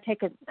before I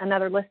take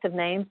another list of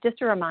names,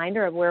 just a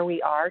reminder of where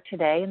we are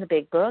today in the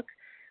Big Book.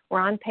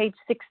 We're on page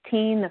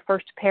 16, the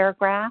first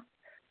paragraph,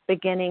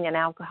 beginning an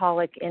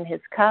alcoholic in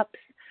his cups.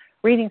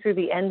 Reading through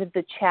the end of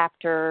the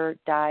chapter,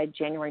 died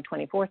January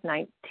 24th,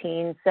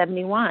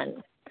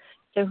 1971.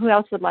 So who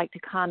else would like to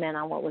comment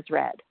on what was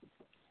read?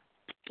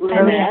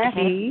 Lynette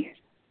T.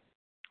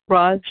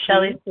 Roz.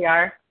 Shelley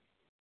C.R.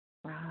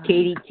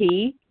 Katie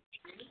T.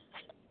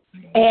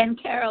 Ann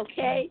Carol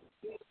K.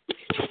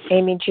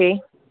 Amy G.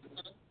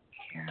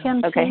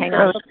 Kim Okay, C. hang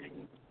on.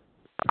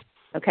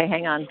 Okay,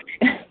 hang on.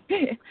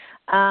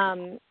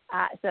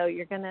 So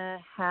you're going to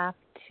have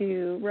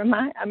to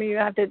you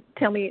have to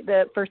tell me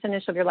the first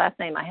initial of your last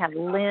name. I have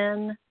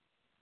Lynn,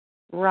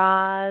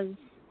 Roz,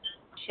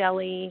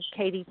 Shelley,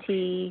 Katie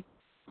T,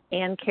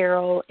 Ann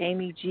Carol,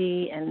 Amy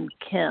G, and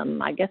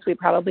Kim. I guess we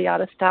probably ought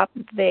to stop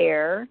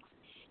there.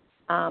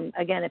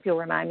 Again, if you'll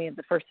remind me of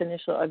the first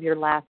initial of your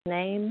last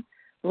name,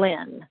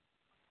 Lynn.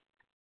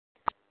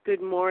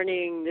 Good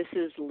morning. This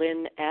is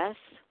Lynn S.,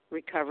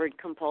 recovered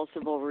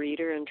compulsive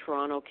overeater in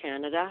Toronto,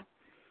 Canada.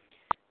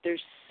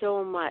 There's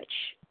so much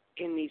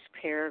in these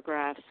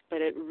paragraphs,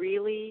 but it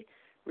really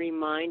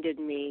reminded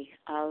me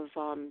of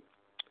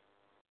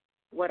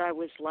what I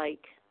was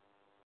like,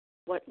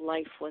 what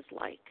life was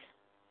like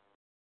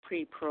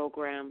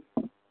pre-program.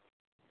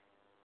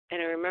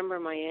 And I remember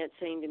my aunt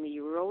saying to me,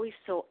 "You were always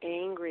so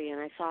angry."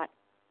 And I thought,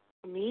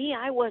 me?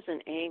 I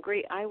wasn't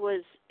angry. I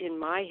was, in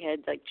my head,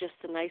 like just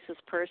the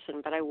nicest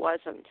person, but I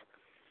wasn't.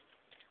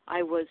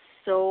 I was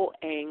so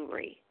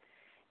angry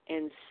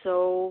and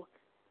so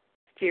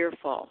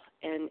fearful,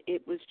 and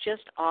it was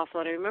just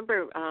awful. And I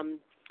remember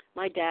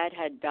my dad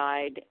had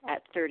died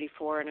at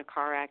 34 in a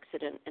car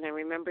accident, and I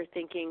remember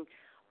thinking,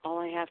 all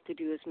I have to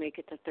do is make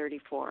it to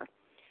 34.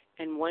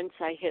 And once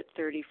I hit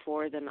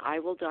 34, then I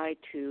will die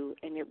too,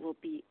 and it will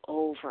be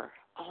over.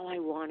 All I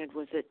wanted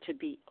was it to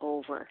be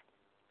over.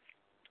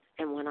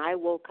 And when I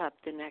woke up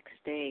the next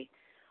day,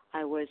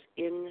 I was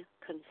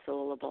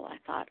inconsolable. I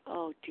thought,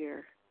 oh,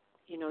 dear,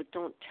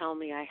 don't tell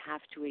me I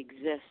have to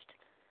exist,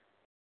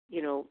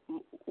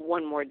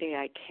 one more day.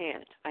 I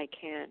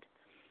can't.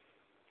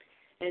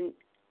 And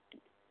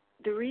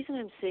the reason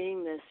I'm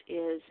saying this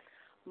is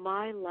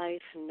my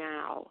life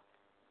now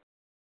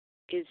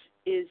is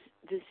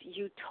this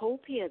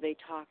utopia they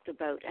talked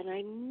about, and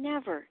I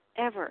never,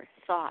 ever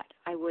thought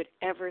I would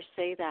ever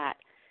say that,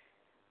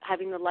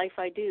 having the life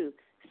I do.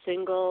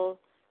 Single,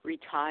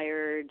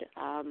 retired,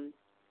 and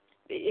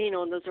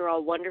those are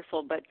all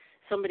wonderful, but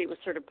somebody was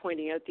sort of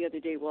pointing out the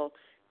other day, well,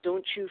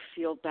 don't you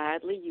feel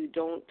badly? You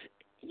don't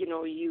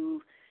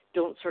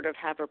sort of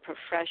have a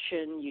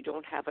profession, you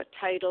don't have a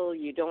title,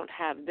 you don't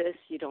have this,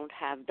 you don't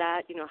have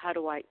that, how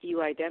do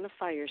you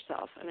identify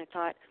yourself? And I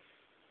thought,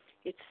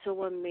 it's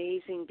so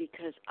amazing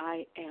because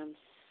I am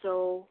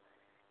so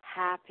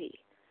happy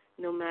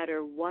no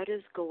matter what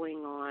is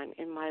going on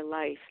in my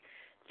life.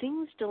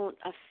 Things don't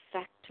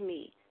affect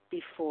me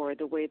before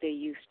the way they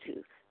used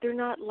to. They're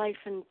not life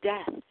and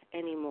death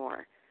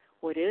anymore.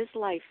 What is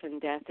life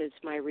and death is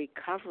my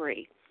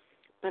recovery.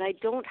 But I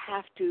don't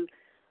have to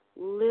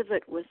live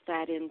it with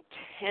that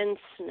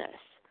intenseness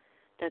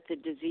that the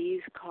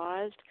disease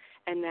caused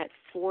and that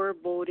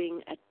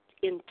foreboding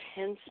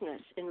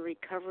intenseness in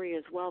recovery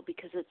as well,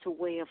 because it's a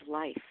way of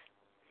life.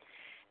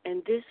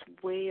 And this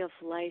way of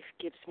life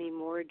gives me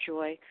more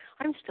joy.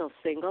 I'm still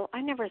single.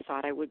 I never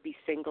thought I would be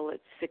single at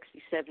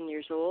 67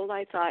 years old.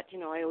 I thought,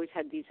 I always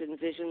had these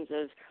envisions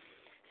of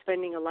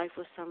spending a life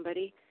with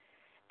somebody.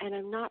 And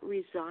I'm not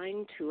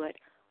resigned to it.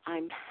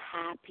 I'm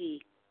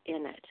happy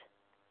in it.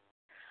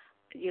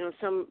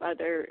 Some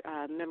other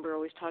member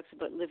always talks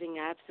about living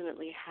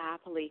abstinently,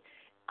 happily.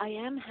 I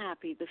am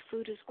happy. The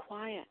food is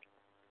quiet.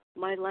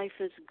 My life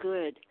is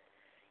good.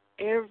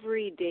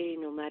 Every day,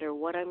 no matter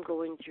what I'm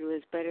going through,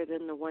 is better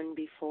than the one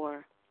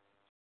before.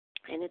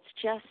 And it's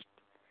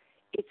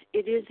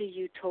it is a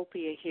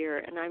utopia here,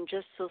 and I'm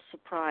just so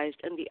surprised.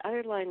 And the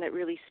other line that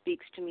really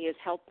speaks to me has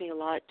helped me a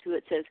lot too.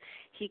 It says,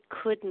 he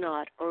could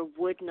not or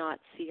would not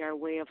see our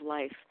way of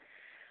life.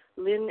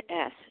 Lynn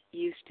S.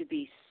 used to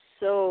be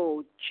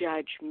so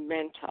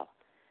judgmental.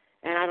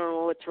 And I don't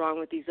know what's wrong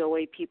with these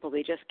OA people.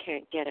 They just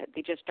can't get it.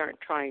 They just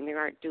aren't trying. They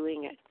aren't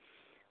doing it.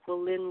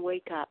 Well, Lynn,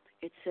 wake up.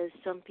 It says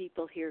some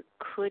people here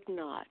could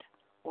not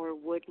or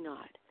would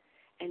not,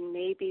 and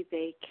maybe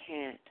they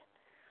can't.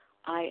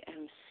 I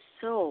am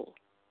so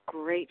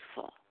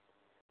grateful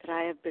that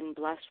I have been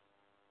blessed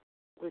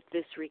with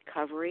this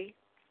recovery.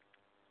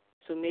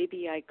 So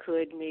maybe I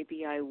could,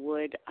 maybe I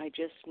would. I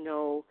just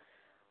know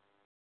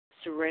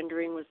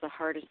surrendering was the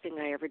hardest thing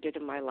I ever did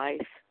in my life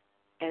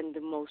and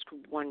the most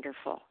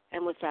wonderful.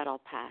 And with that,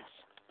 I'll pass.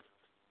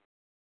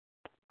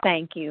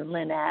 Thank you,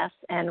 Lynn S.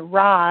 And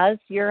Roz,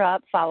 you're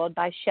up, followed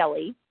by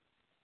Shelley.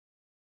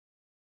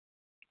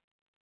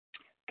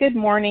 Good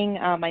morning.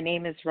 My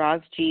name is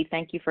Roz G.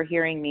 Thank you for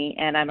hearing me,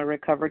 and I'm a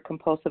recovered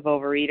compulsive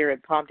overeater in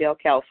Palmdale,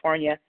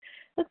 California.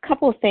 A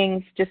couple of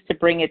things just to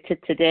bring it to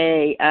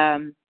today.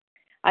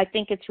 I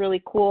think it's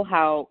really cool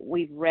how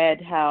we've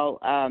read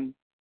how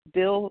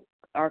Bill,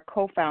 our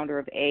co-founder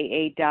of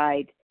AA,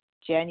 died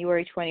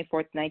January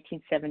 24th,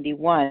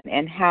 1971,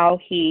 and how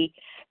he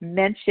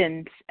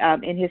mentioned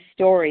in his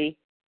story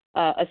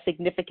a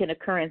significant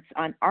occurrence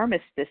on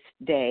Armistice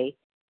Day.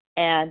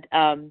 And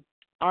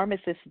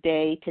Armistice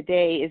Day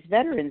today is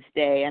Veterans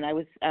Day, and I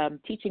was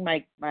teaching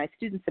my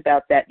students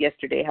about that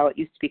yesterday, how it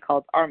used to be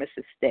called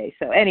Armistice Day.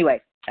 So anyway,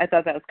 I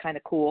thought that was kind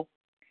of cool.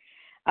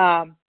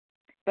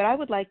 But I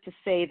would like to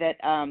say that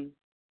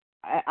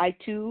I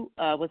too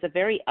was a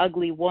very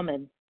ugly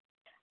woman,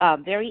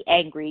 very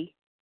angry,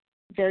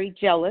 very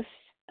jealous.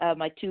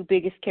 My two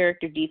biggest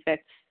character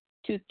defects,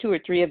 two or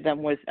three of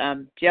them, was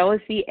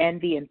jealousy,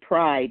 envy, and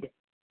pride.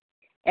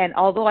 And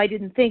although I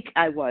didn't think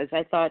I was,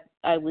 I thought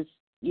I was,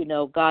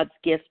 God's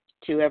gift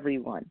to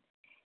everyone.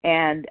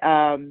 And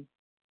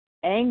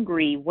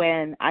angry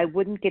when I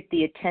wouldn't get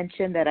the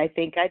attention that I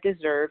think I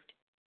deserved.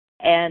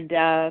 And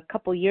a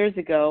couple years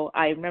ago,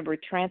 I remember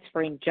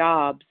transferring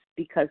jobs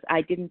because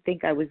I didn't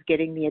think I was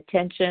getting the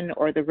attention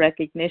or the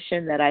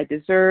recognition that I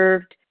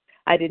deserved.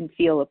 I didn't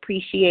feel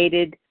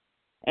appreciated.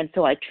 And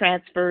so I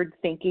transferred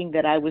thinking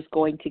that I was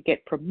going to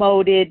get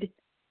promoted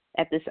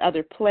at this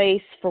other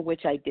place, for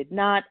which I did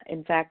not.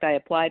 In fact, I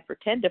applied for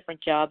 10 different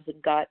jobs and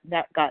got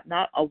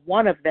not a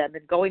one of them,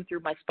 and going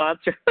through my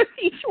sponsor with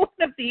each one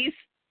of these.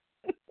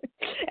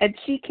 And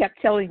she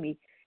kept telling me,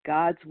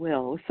 God's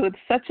will. So it's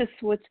such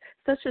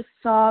a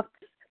soft,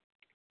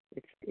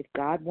 if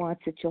God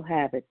wants it, you'll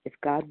have it. If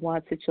God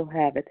wants it, you'll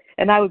have it.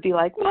 And I would be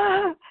like,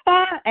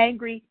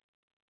 angry.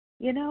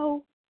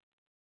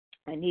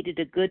 I needed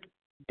a good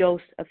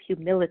dose of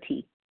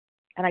humility,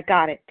 and I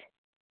got it.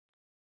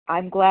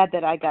 I'm glad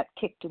that I got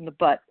kicked in the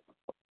butt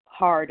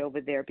hard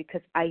over there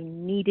because I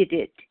needed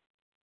it.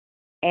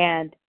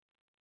 And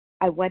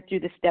I went through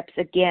the steps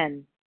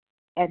again,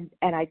 and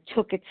I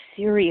took it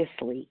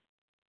seriously.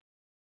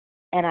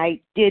 And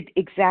I did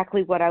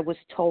exactly what I was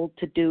told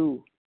to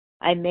do.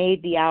 I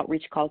made the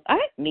outreach calls.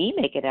 Me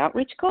make an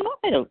outreach call?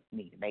 I don't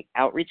need to make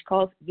outreach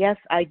calls. Yes,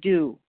 I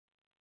do.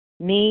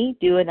 Me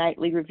do a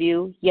nightly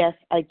review? Yes,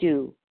 I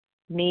do.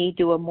 Me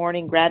do a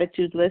morning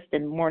gratitude list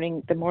and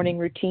the morning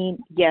routine?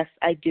 Yes,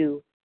 I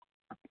do.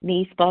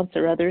 Me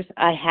sponsor others?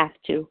 I have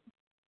to.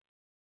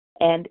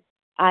 And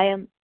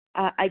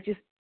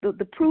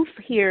the proof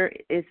here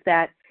is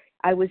that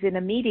I was in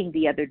a meeting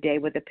the other day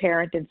with a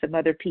parent and some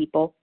other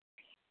people,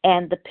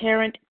 and the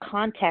parent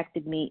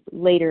contacted me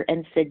later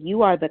and said,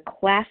 "You are the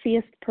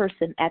classiest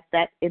person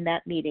in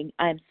that meeting.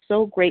 I'm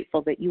so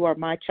grateful that you are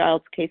my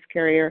child's case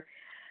carrier.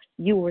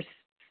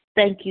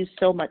 Thank you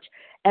so much."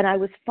 And I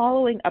was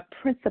following a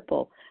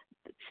principle,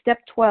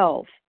 step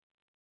 12,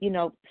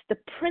 the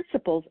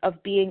principles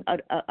of being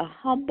a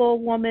humble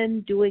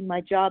woman, doing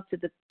my job to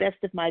the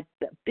best of my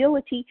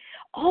ability.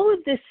 All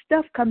of this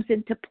stuff comes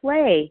into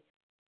play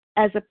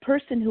as a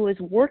person who is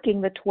working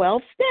the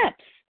 12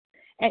 steps.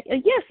 And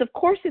yes, of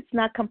course, it's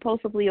not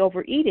compulsively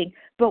overeating,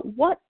 but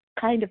what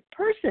kind of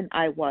person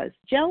I was: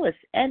 jealous,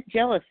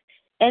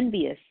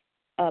 envious,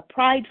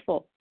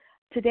 prideful.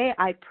 Today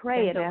I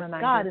pray and ask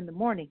God in the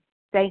morning.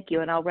 Thank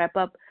you, and I'll wrap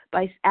up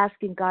by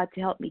asking God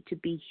to help me to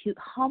be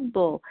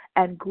humble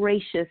and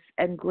gracious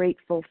and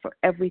grateful for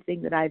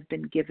everything that I've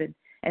been given,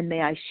 and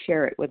may I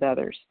share it with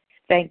others.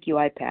 Thank you.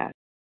 I pass.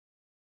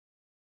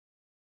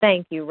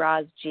 Thank you,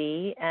 Roz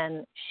G.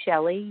 And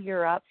Shelley,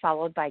 you're up,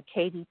 followed by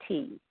Katie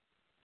T.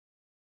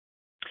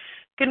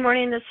 Good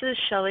morning. This is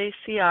Shelley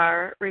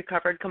C.R.,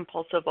 recovered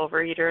compulsive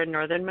overeater in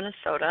northern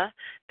Minnesota.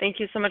 Thank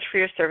you so much for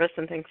your service,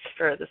 and thanks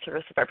for the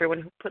service of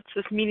everyone who puts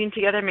this meeting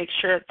together. Make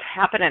sure it's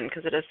happening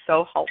because it is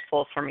so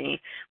helpful for me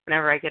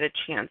whenever I get a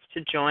chance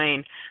to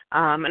join.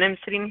 And I'm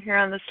sitting here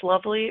on this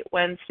lovely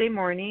Wednesday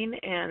morning,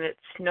 and it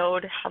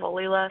snowed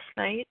heavily last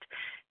night,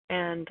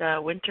 and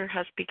winter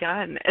has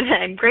begun. And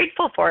I'm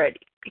grateful for it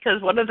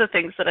because one of the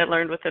things that I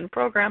learned within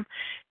program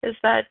is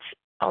that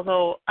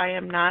although I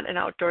am not an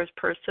outdoors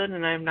person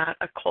and I'm not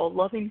a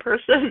cold-loving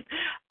person,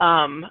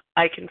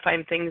 I can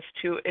find things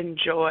to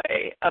enjoy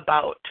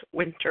about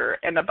winter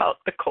and about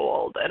the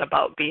cold and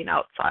about being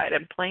outside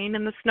and playing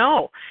in the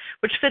snow,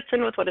 which fits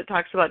in with what it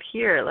talks about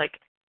here. Like,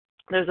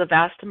 there's a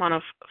vast amount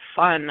of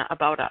fun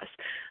about us.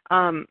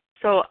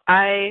 So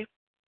I,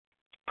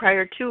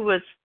 prior to,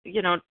 was,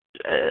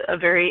 a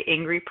very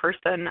angry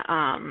person,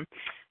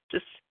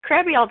 just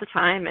crabby all the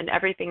time and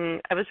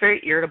everything. I was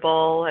very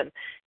irritable, and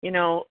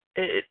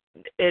it's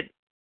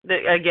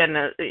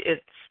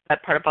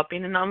that part about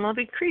being an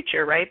unloving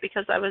creature, right?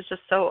 Because I was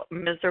just so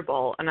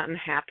miserable and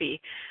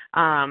unhappy.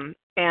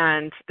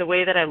 And the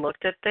way that I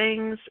looked at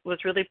things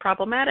was really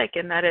problematic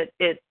in that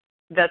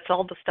that's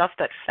all the stuff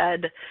that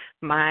fed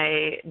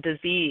my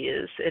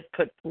disease. It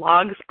put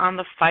logs on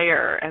the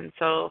fire. And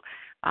so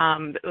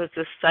it was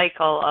this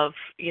cycle of,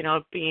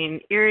 being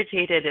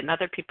irritated and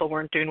other people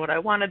weren't doing what I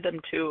wanted them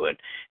to, and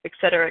et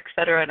cetera, et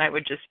cetera. And I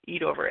would just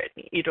eat over it.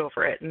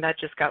 And that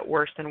just got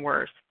worse and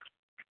worse.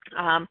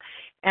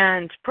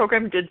 And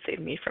program did save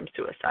me from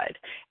suicide.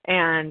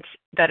 And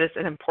that is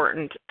an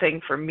important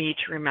thing for me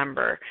to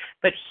remember.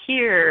 But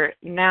here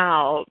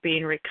now,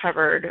 being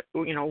recovered,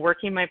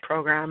 working my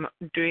program,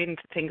 doing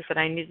the things that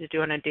I need to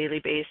do on a daily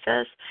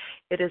basis,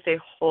 it is a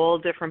whole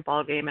different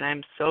ballgame. And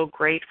I'm so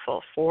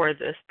grateful for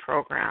this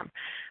program.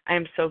 I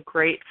am so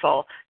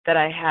grateful that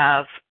I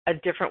have a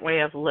different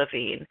way of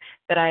living,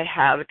 that I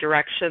have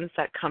directions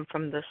that come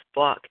from this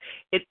book.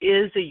 It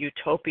is a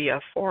utopia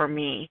for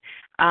me.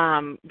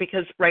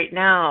 Because right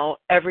now,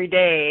 every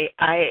day,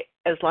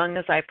 as long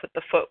as I put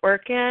the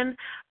footwork in,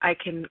 I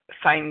can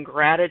find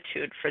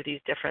gratitude for these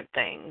different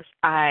things.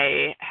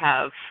 I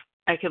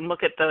can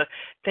look at the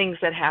things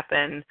that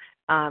happen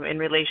in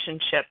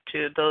relationship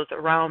to those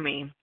around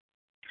me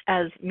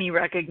as me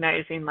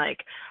recognizing,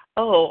 like,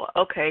 oh,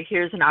 okay,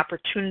 here's an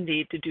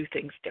opportunity to do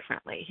things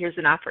differently. Here's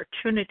an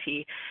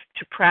opportunity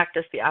to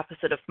practice the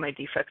opposite of my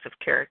defects of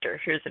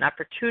character. Here's an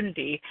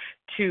opportunity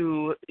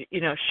to,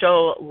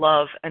 show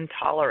love and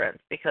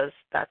tolerance, because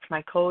that's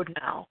my code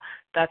now.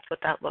 That's what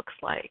that looks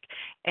like.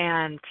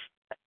 And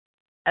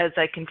as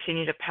I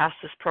continue to pass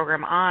this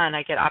program on,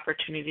 I get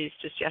opportunities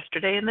just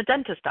yesterday in the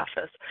dentist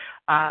office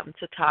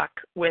to talk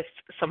with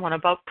someone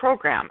about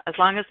program, as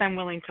long as I'm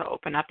willing to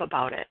open up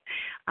about it.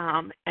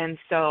 And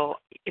so,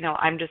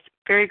 I'm just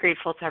very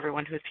grateful to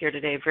everyone who's here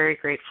today, very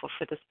grateful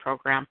for this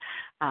program.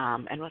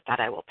 And with that,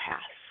 I will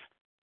pass.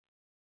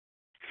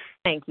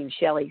 Thank you,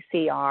 Shelley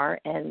C.R.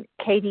 And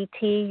Katie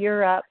T.,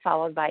 you're up,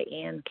 followed by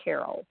Ann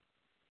Carroll.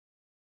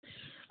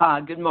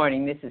 Good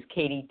morning. This is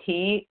Katie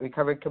T.,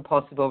 recovered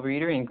compulsive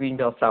overeater in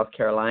Greenville, South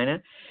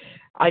Carolina.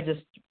 I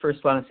just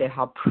first want to say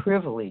how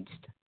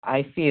privileged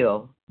I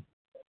feel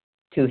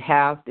to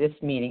have this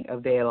meeting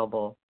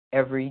available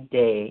every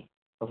day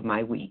of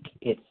my week.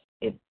 It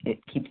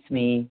keeps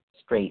me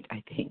straight,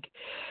 I think.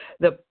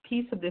 The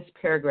piece of this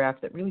paragraph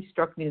that really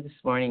struck me this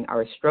morning,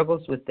 our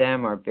struggles with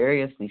them are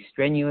variously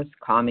strenuous,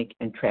 comic,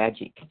 and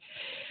tragic.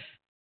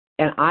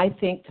 And I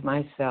think to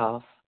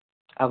myself,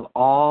 of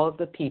all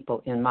the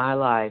people in my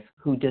life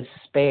who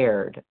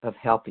despaired of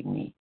helping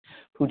me,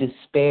 who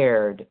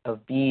despaired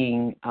of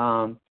being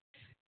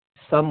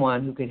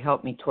someone who could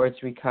help me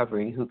towards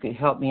recovery, who could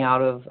help me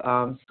out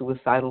of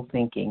suicidal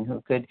thinking,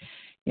 who could,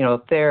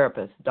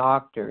 therapists,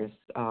 doctors,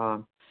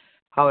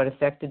 how it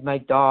affected my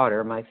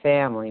daughter, my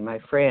family, my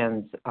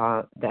friends,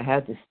 that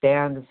had to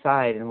stand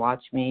aside and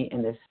watch me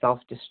in this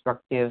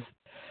self-destructive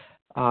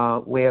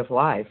way of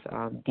life,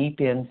 deep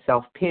in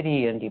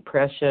self-pity and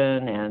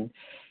depression and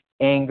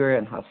anger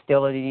and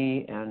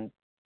hostility and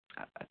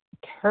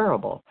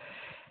terrible.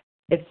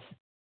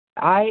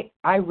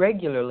 I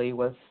regularly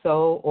was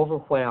so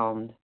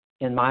overwhelmed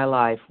in my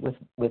life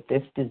with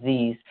this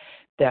disease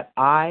that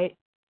I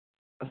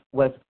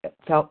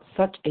felt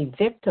such a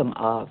victim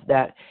of,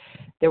 that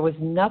there was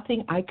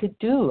nothing I could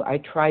do. I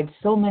tried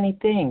so many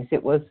things.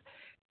 It was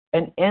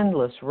an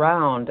endless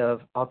round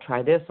of I'll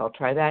try this, I'll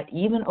try that,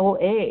 even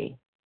OA.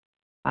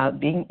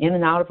 Being in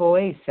and out of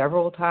OA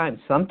several times,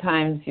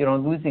 sometimes,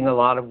 losing a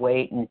lot of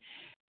weight and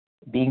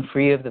being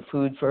free of the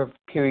food for a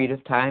period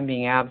of time,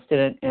 being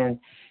abstinent and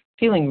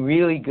feeling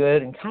really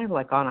good and kind of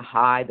like on a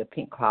high, the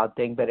pink cloud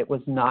thing, but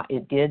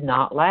it did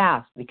not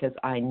last because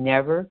I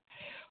never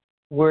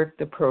worked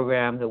the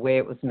program the way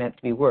it was meant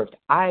to be worked.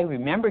 I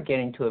remember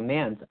getting to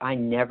amends. I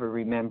never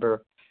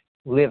remember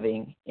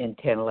living in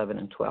 10, 11,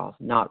 and 12,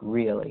 not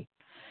really.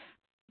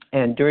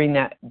 And during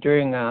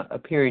a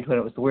period when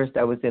it was the worst,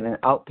 I was in an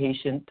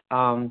outpatient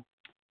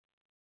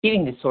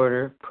eating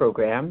disorder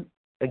program,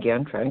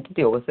 again, trying to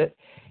deal with it.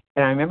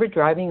 And I remember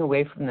driving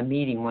away from the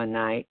meeting one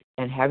night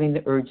and having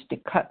the urge to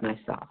cut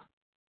myself.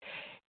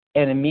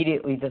 And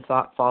immediately the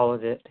thought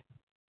followed it,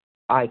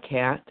 I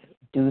can't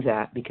do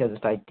that because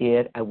if I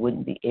did, I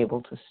wouldn't be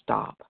able to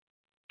stop.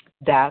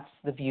 That's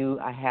the view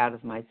I had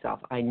of myself.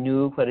 I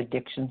knew what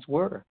addictions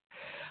were.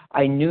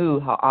 I knew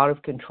how out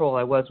of control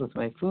I was with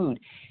my food.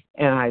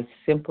 And I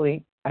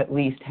simply, at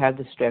least, had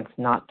the strength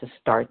not to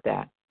start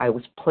that. I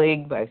was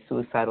plagued by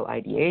suicidal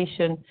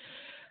ideation.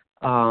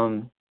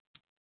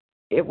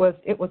 it was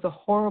a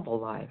horrible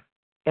life.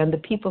 And the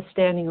people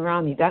standing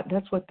around me,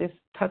 that's what this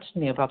touched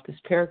me about this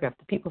paragraph.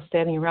 The people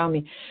standing around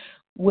me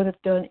would have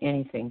done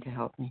anything to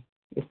help me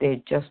if they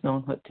had just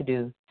known what to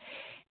do.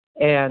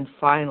 And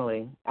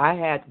finally,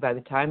 by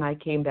the time I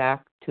came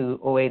back to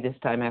OA this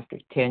time after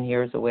 10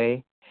 years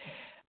away,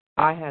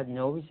 I had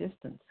no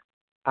resistance.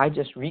 I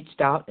just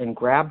reached out and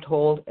grabbed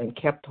hold and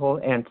kept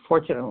hold. And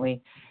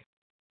fortunately,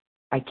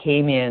 I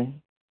came in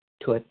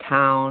to a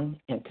town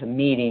and to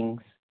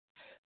meetings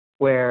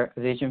where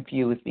Vision for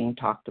You was being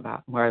talked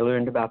about, where I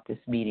learned about this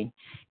meeting.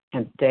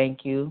 And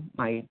thank you,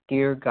 my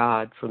dear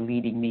God, for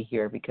leading me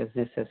here, because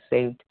this has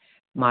saved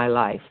my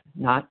life,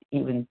 not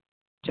even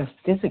just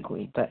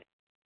physically, but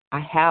I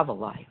have a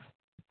life.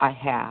 I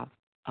have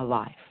a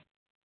life.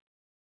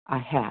 I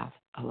have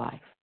a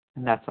life.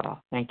 And that's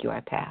all. Thank you.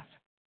 I pass.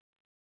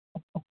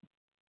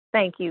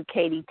 Thank you,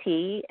 Katie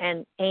T.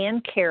 And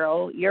Ann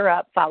Carroll, you're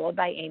up, followed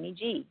by Amy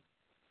G.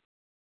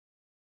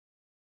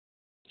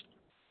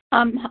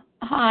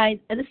 Hi,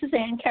 this is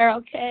Ann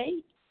Carroll K.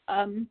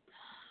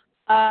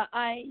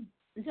 I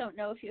don't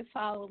know if you're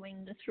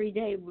following the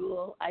 3-day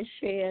rule I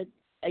shared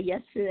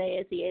yesterday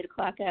at the 8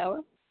 o'clock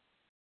hour.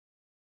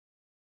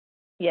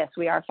 Yes,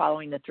 we are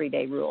following the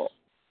 3-day rule.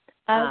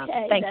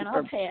 Okay, thank then you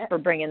I'll pass. for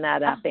bringing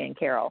that up, Ann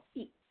Carroll.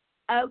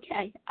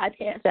 Okay, I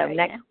pass. So right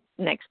now.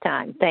 next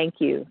time, thank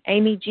you.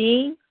 Amy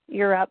G,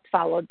 you're up,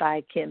 followed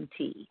by Kim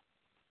T.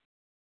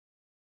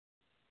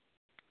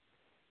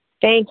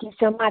 Thank you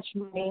so much.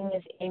 My name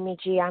is Amy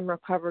G. I'm a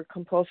recovered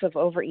compulsive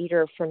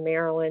overeater from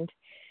Maryland.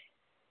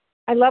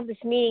 I love this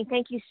meeting.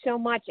 Thank you so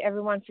much,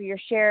 everyone, for your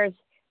shares.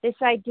 This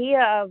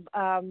idea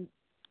of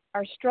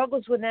our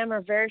struggles with them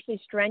are variously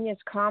strenuous,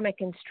 comic,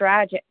 and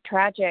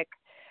tragic.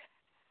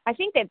 I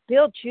think that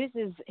Bill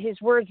chooses his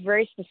words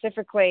very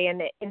specifically,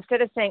 and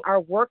instead of saying our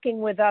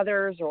working with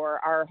others or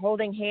our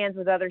holding hands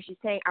with others, he's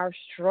saying our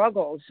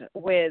struggles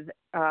with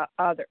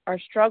our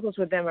struggles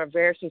with them are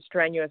variously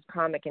strenuous,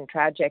 comic, and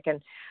tragic.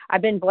 And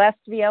I've been blessed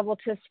to be able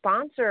to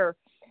sponsor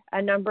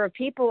a number of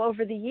people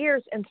over the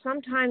years, and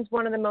sometimes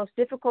one of the most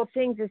difficult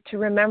things is to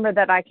remember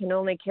that I can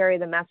only carry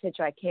the message.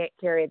 I can't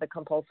carry the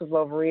compulsive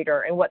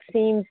overeater. And what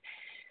seems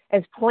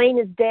as plain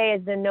as day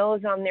as the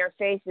nose on their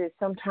faces,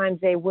 sometimes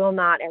they will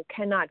not and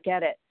cannot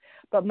get it.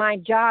 But my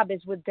job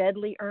is with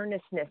deadly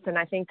earnestness, and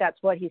I think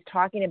that's what he's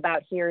talking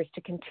about here, is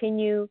to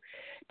continue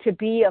to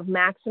be of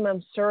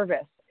maximum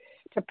service,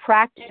 to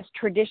practice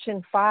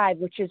Tradition 5,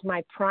 which is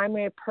my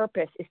primary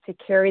purpose, is to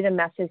carry the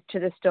message to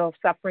the still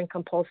suffering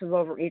compulsive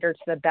overeater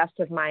to the best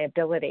of my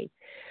ability.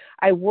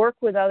 I work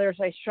with others.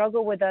 I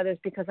struggle with others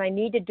because I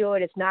need to do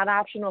it. It's not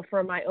optional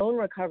for my own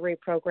recovery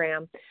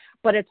program,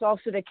 but it's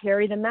also to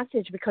carry the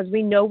message because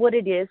we know what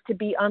it is to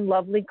be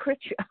unlovely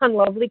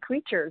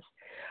creatures.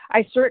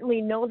 I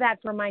certainly know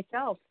that for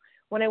myself.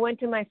 When I went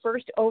to my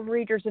first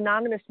Overeaters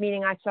Anonymous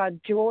meeting, I saw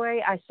joy,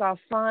 I saw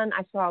fun,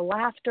 I saw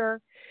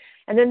laughter.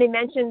 And then they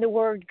mentioned the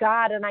word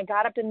God, and I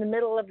got up in the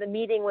middle of the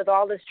meeting with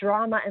all this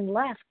drama and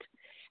left.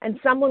 And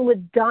someone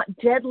with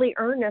deadly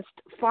earnest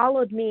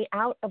followed me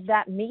out of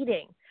that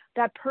meeting.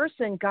 That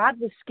person, God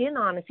with skin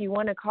on, if you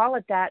want to call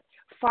it that,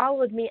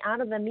 followed me out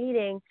of the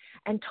meeting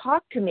and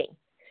talked to me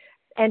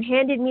and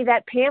handed me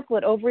that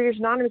pamphlet, Overeaters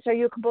Anonymous, Are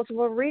You a Compulsive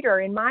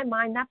Overeater? In my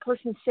mind, that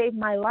person saved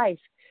my life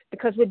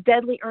because with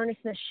deadly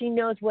earnestness, she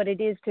knows what it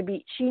is to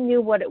be, she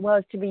knew what it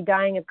was to be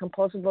dying of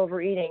compulsive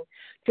overeating,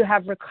 to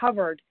have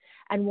recovered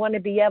and want to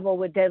be able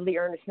with deadly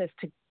earnestness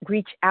to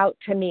reach out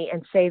to me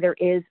and say there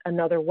is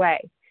another way.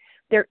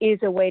 There is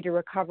a way to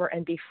recover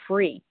and be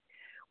free,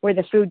 where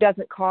the food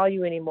doesn't call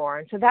you anymore.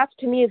 And so that's,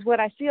 to me, is what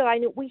I feel. I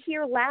know we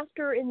hear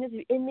laughter in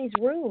these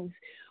rooms.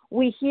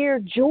 We hear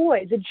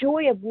joy, the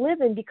joy of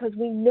living, because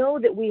we know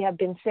that we have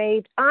been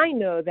saved. I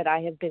know that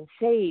I have been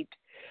saved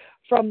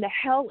from the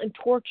hell and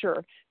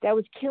torture that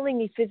was killing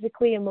me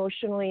physically,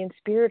 emotionally, and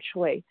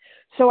spiritually.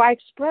 So I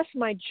express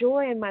my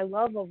joy and my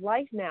love of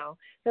life now,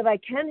 that I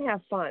can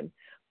have fun.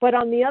 But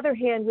on the other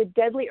hand, with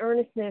deadly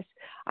earnestness,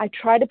 I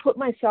try to put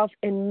myself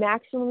in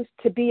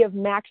to be of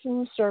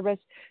maximum service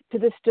to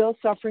the still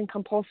suffering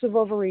compulsive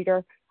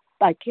overeater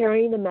by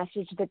carrying the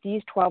message that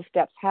these 12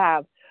 steps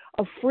have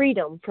of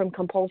freedom from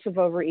compulsive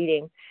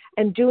overeating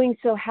and doing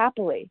so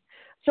happily.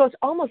 So it's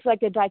almost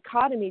like a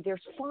dichotomy.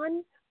 There's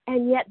fun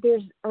and yet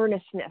there's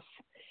earnestness.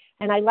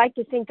 And I like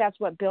to think that's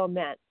what Bill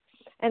meant.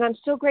 And I'm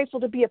so grateful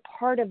to be a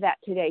part of that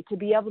today, to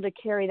be able to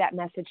carry that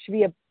message, to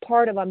be a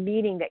part of a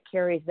meeting that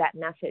carries that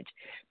message,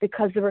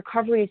 because the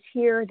recovery is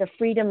here, the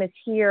freedom is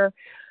here.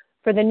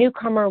 For the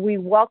newcomer, we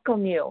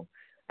welcome you,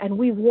 and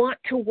we want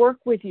to work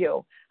with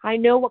you. I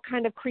know what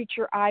kind of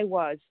creature I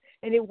was,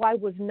 and it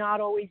was not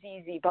always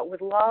easy, but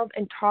with love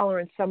and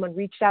tolerance, someone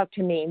reached out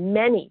to me.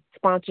 Many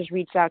sponsors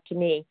reached out to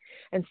me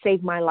and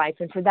saved my life,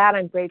 and for that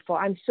I'm grateful.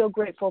 I'm so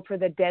grateful for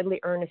the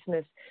deadly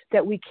earnestness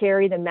that we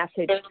carry the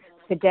message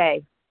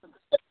today.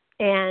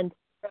 And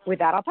with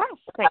that, I'll pass.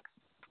 Thanks.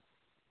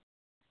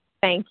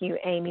 Thank you,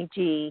 Amy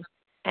G.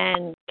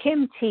 And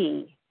Kim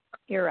T.,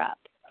 you're up.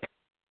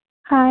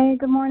 Hi,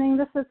 good morning.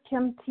 This is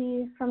Kim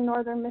T. from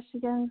Northern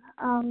Michigan.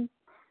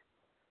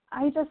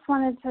 I just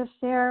wanted to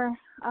share,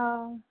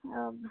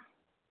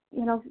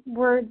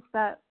 words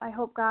that I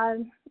hope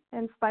God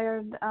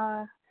inspired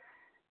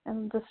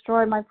and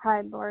destroy my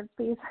pride, Lord,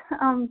 please.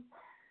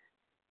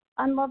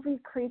 Unlovely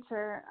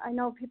creature. I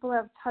know people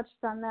have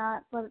touched on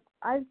that, but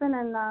I've been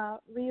in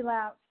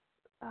relapse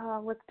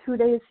with 2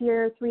 days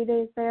here, 3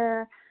 days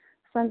there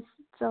since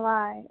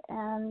July,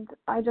 and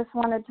I just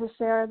wanted to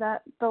share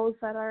that those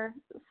that are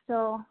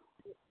still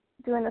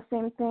doing the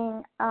same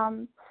thing,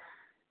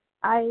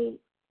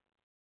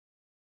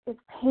 it's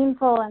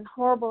painful and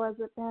horrible as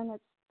it's been.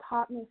 It's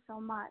taught me so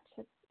much.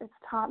 It's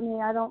taught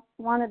me I don't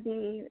want to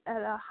be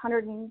at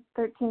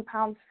 113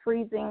 pounds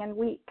freezing and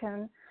weak,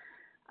 and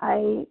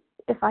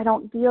if I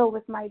don't deal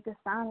with my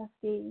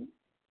dishonesty,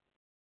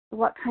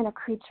 what kind of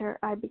creature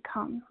I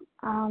become.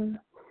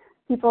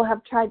 People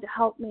have tried to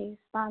help me.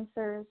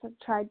 Sponsors have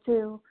tried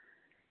to,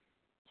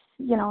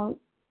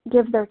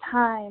 give their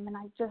time, and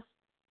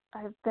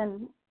I've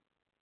been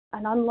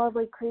an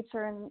unlovely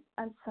creature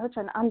and such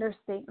an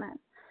understatement.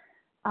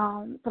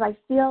 But I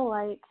feel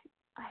like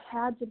I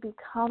had to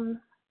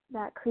become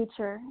that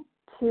creature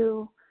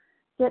to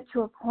get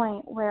to a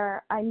point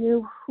where I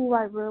knew who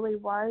I really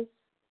was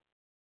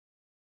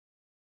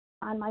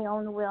on my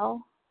own will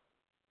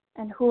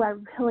and who I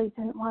really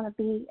didn't want to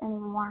be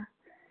anymore.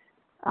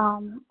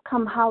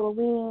 Come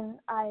Halloween,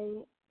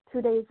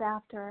 2 days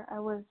after, I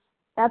was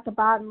at the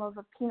bottom of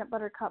a peanut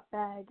butter cup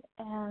bag,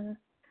 and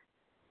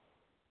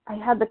I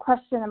had the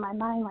question in my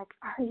mind, like,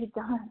 are you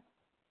done?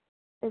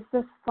 Is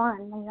this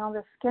fun?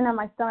 The skin on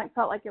my stomach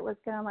felt like it was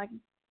going to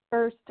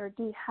burst or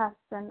dehisce,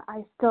 and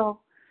I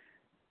still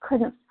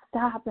couldn't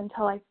stop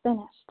until I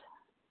finished.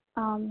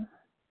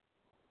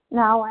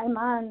 Now I'm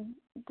on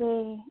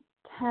day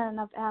 10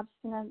 of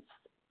abstinence,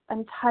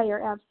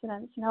 entire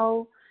abstinence,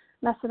 no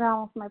messing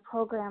around with my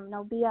program,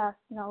 no BS,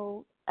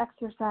 no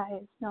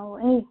exercise, no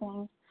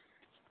anything.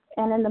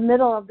 And in the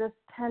middle of this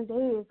 10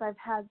 days, I've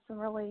had some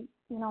really,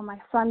 my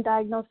son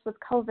diagnosed with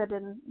COVID,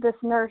 and this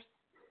nurse,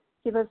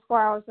 he lives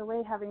 4 hours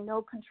away, having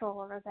no control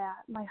over that.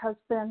 My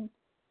husband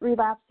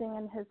relapsing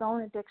in his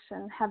own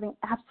addiction, having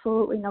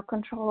absolutely no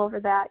control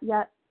over that,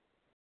 yet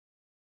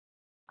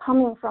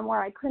coming from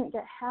where I couldn't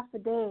get half a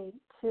day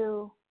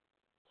to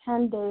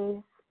 10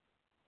 days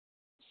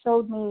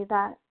showed me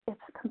that it's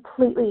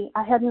completely,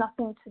 I had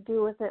nothing to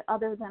do with it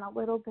other than a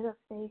little bit of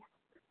faith.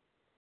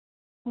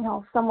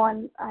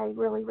 Someone I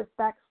really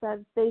respect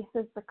said faith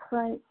is the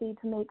currency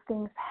to make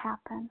things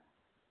happen.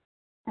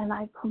 And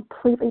I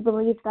completely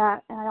believe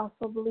that, and I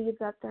also believe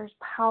that there's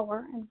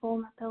power in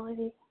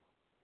vulnerability.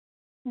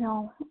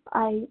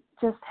 I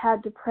just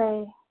had to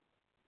pray,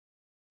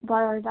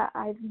 Lord, that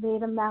I've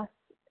made a mess.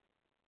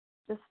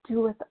 Just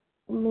do with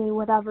me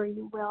whatever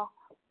you will.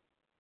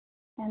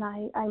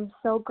 And I'm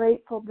so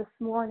grateful this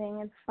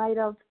morning, in spite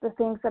of the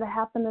things that have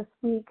happened this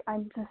week.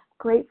 I'm just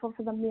grateful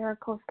for the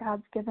miracles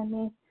God's given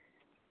me.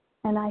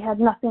 And I had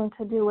nothing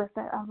to do with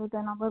it other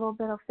than a little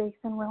bit of faith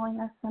and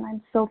willingness. And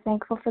I'm so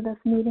thankful for this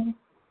meeting.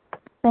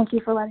 Thank you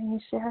for letting me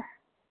share.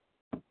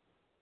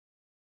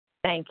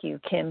 Thank you,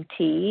 Kim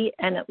T.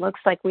 And it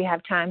looks like we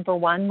have time for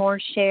one more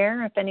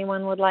share, if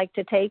anyone would like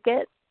to take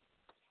it.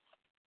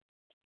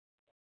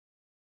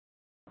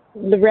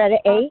 Loretta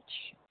H.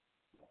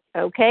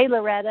 Okay,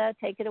 Loretta,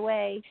 take it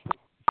away.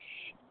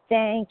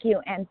 Thank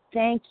you, and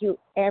thank you,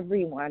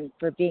 everyone,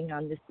 for being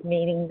on this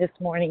meeting this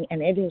morning,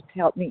 and it has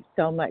helped me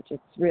so much.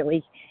 It's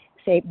really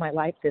saved my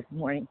life this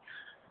morning.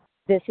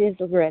 This is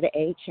Loretta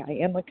H. I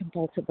am a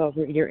compulsive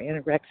overeater,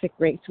 anorexic,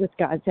 Grace with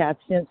God's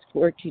Abstinence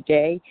for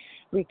today,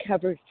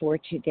 recovered for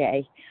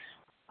today.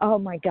 Oh,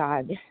 my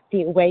God,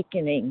 the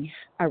awakening,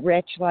 a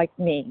wretch like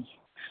me,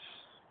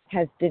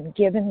 has been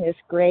given this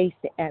grace,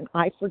 and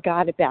I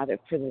forgot about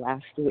it for the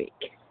last week.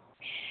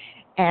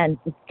 And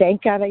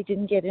thank God I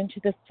didn't get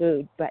into the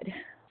food, but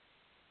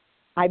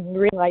I'm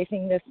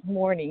realizing this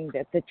morning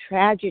that the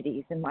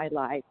tragedies in my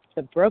life,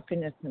 the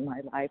brokenness in my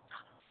life,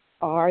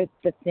 are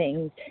the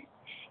things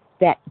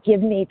that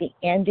give me the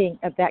ending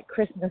of that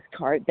Christmas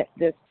card that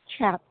this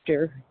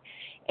chapter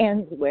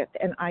ends with.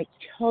 And I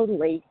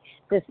totally,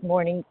 this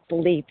morning,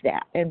 believe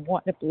that and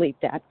want to believe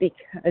that,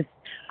 because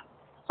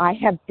I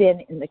have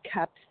been in the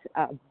cups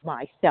of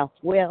my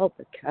self-will,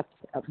 the cups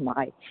of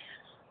my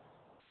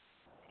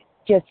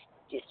just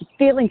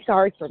feeling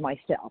sorry for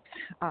myself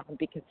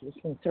because of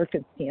some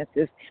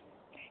circumstances.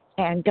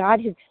 And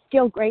God has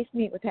still graced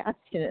me with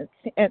abstinence.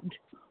 And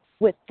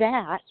with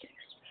that,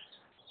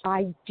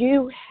 I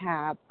do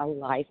have a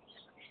life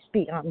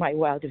beyond my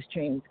wildest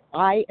dreams.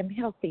 I am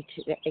healthy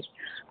today.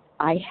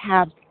 I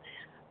have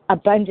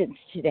abundance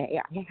today.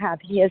 I have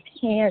His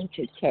hand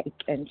to take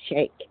and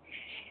shake.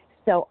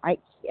 So I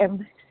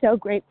am so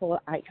grateful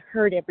I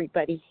heard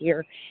everybody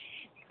here.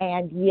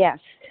 And yes,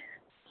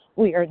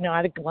 we are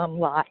not a glum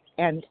lot.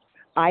 And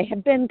I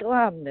have been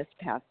glum this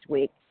past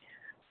week.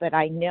 But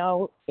I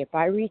know if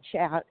I reach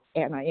out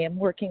and I am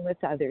working with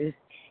others,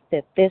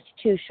 that this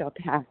too shall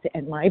pass,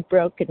 and my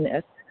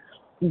brokenness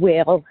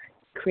will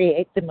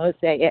create the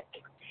mosaic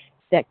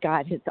that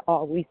God has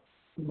always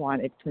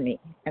wanted for me.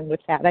 And with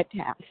that, I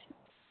pass.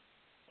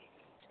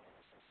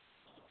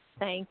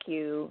 Thank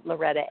you,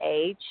 Loretta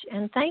H.,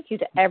 and thank you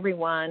to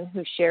everyone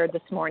who shared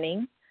this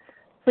morning.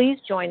 Please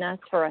join us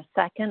for a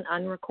second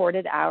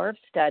unrecorded hour of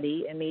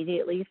study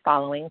immediately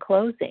following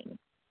closing.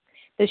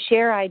 The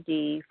share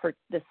ID for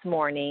this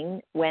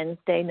morning,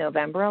 Wednesday,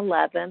 November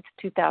 11th,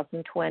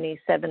 2020,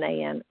 7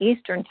 a.m.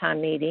 Eastern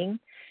Time meeting,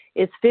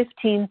 is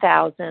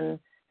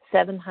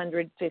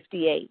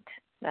 15,758.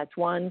 That's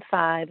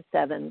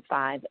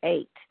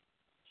 15758.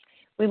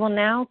 We will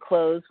now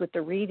close with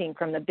the reading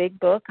from the Big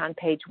Book on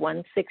page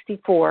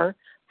 164,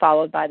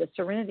 followed by the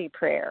Serenity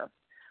Prayer.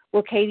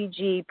 Will Katie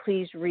G.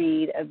 please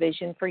read A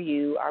Vision for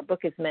You? Our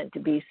book is meant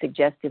to be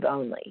suggestive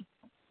only.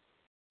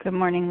 Good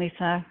morning,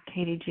 Lisa.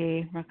 Katie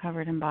G.,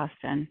 recovered in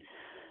Boston.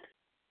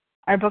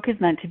 Our book is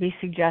meant to be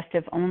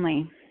suggestive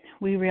only.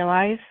 We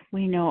realize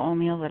we know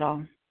only a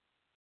little.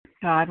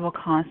 God will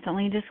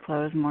constantly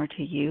disclose more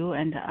to you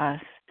and to us.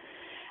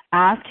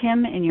 Ask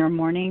Him in your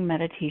morning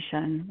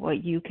meditation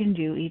what you can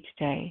do each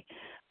day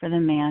for the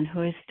man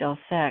who is still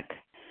sick.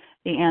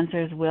 The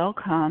answers will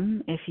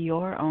come if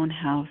your own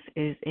house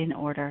is in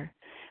order.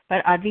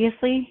 But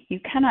obviously, you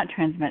cannot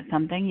transmit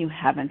something you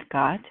haven't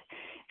got.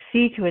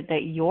 See to it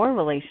that your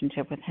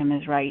relationship with Him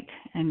is right,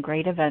 and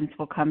great events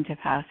will come to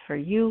pass for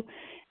you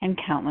and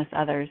countless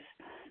others.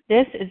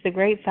 This is the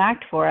great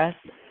fact for us.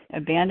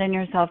 Abandon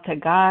yourself to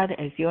God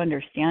as you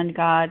understand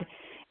God.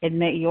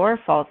 Admit your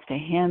faults to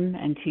Him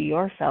and to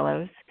your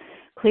fellows.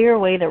 Clear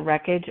away the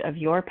wreckage of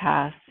your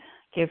past.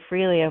 Give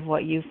freely of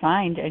what you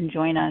find and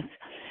join us.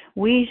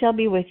 We shall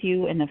be with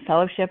you in the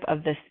fellowship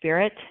of the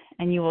Spirit,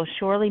 and you will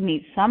surely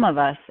meet some of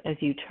us as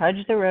you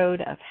trudge the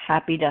road of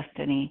happy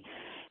destiny.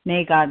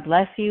 May God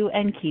bless you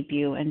and keep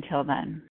you until then.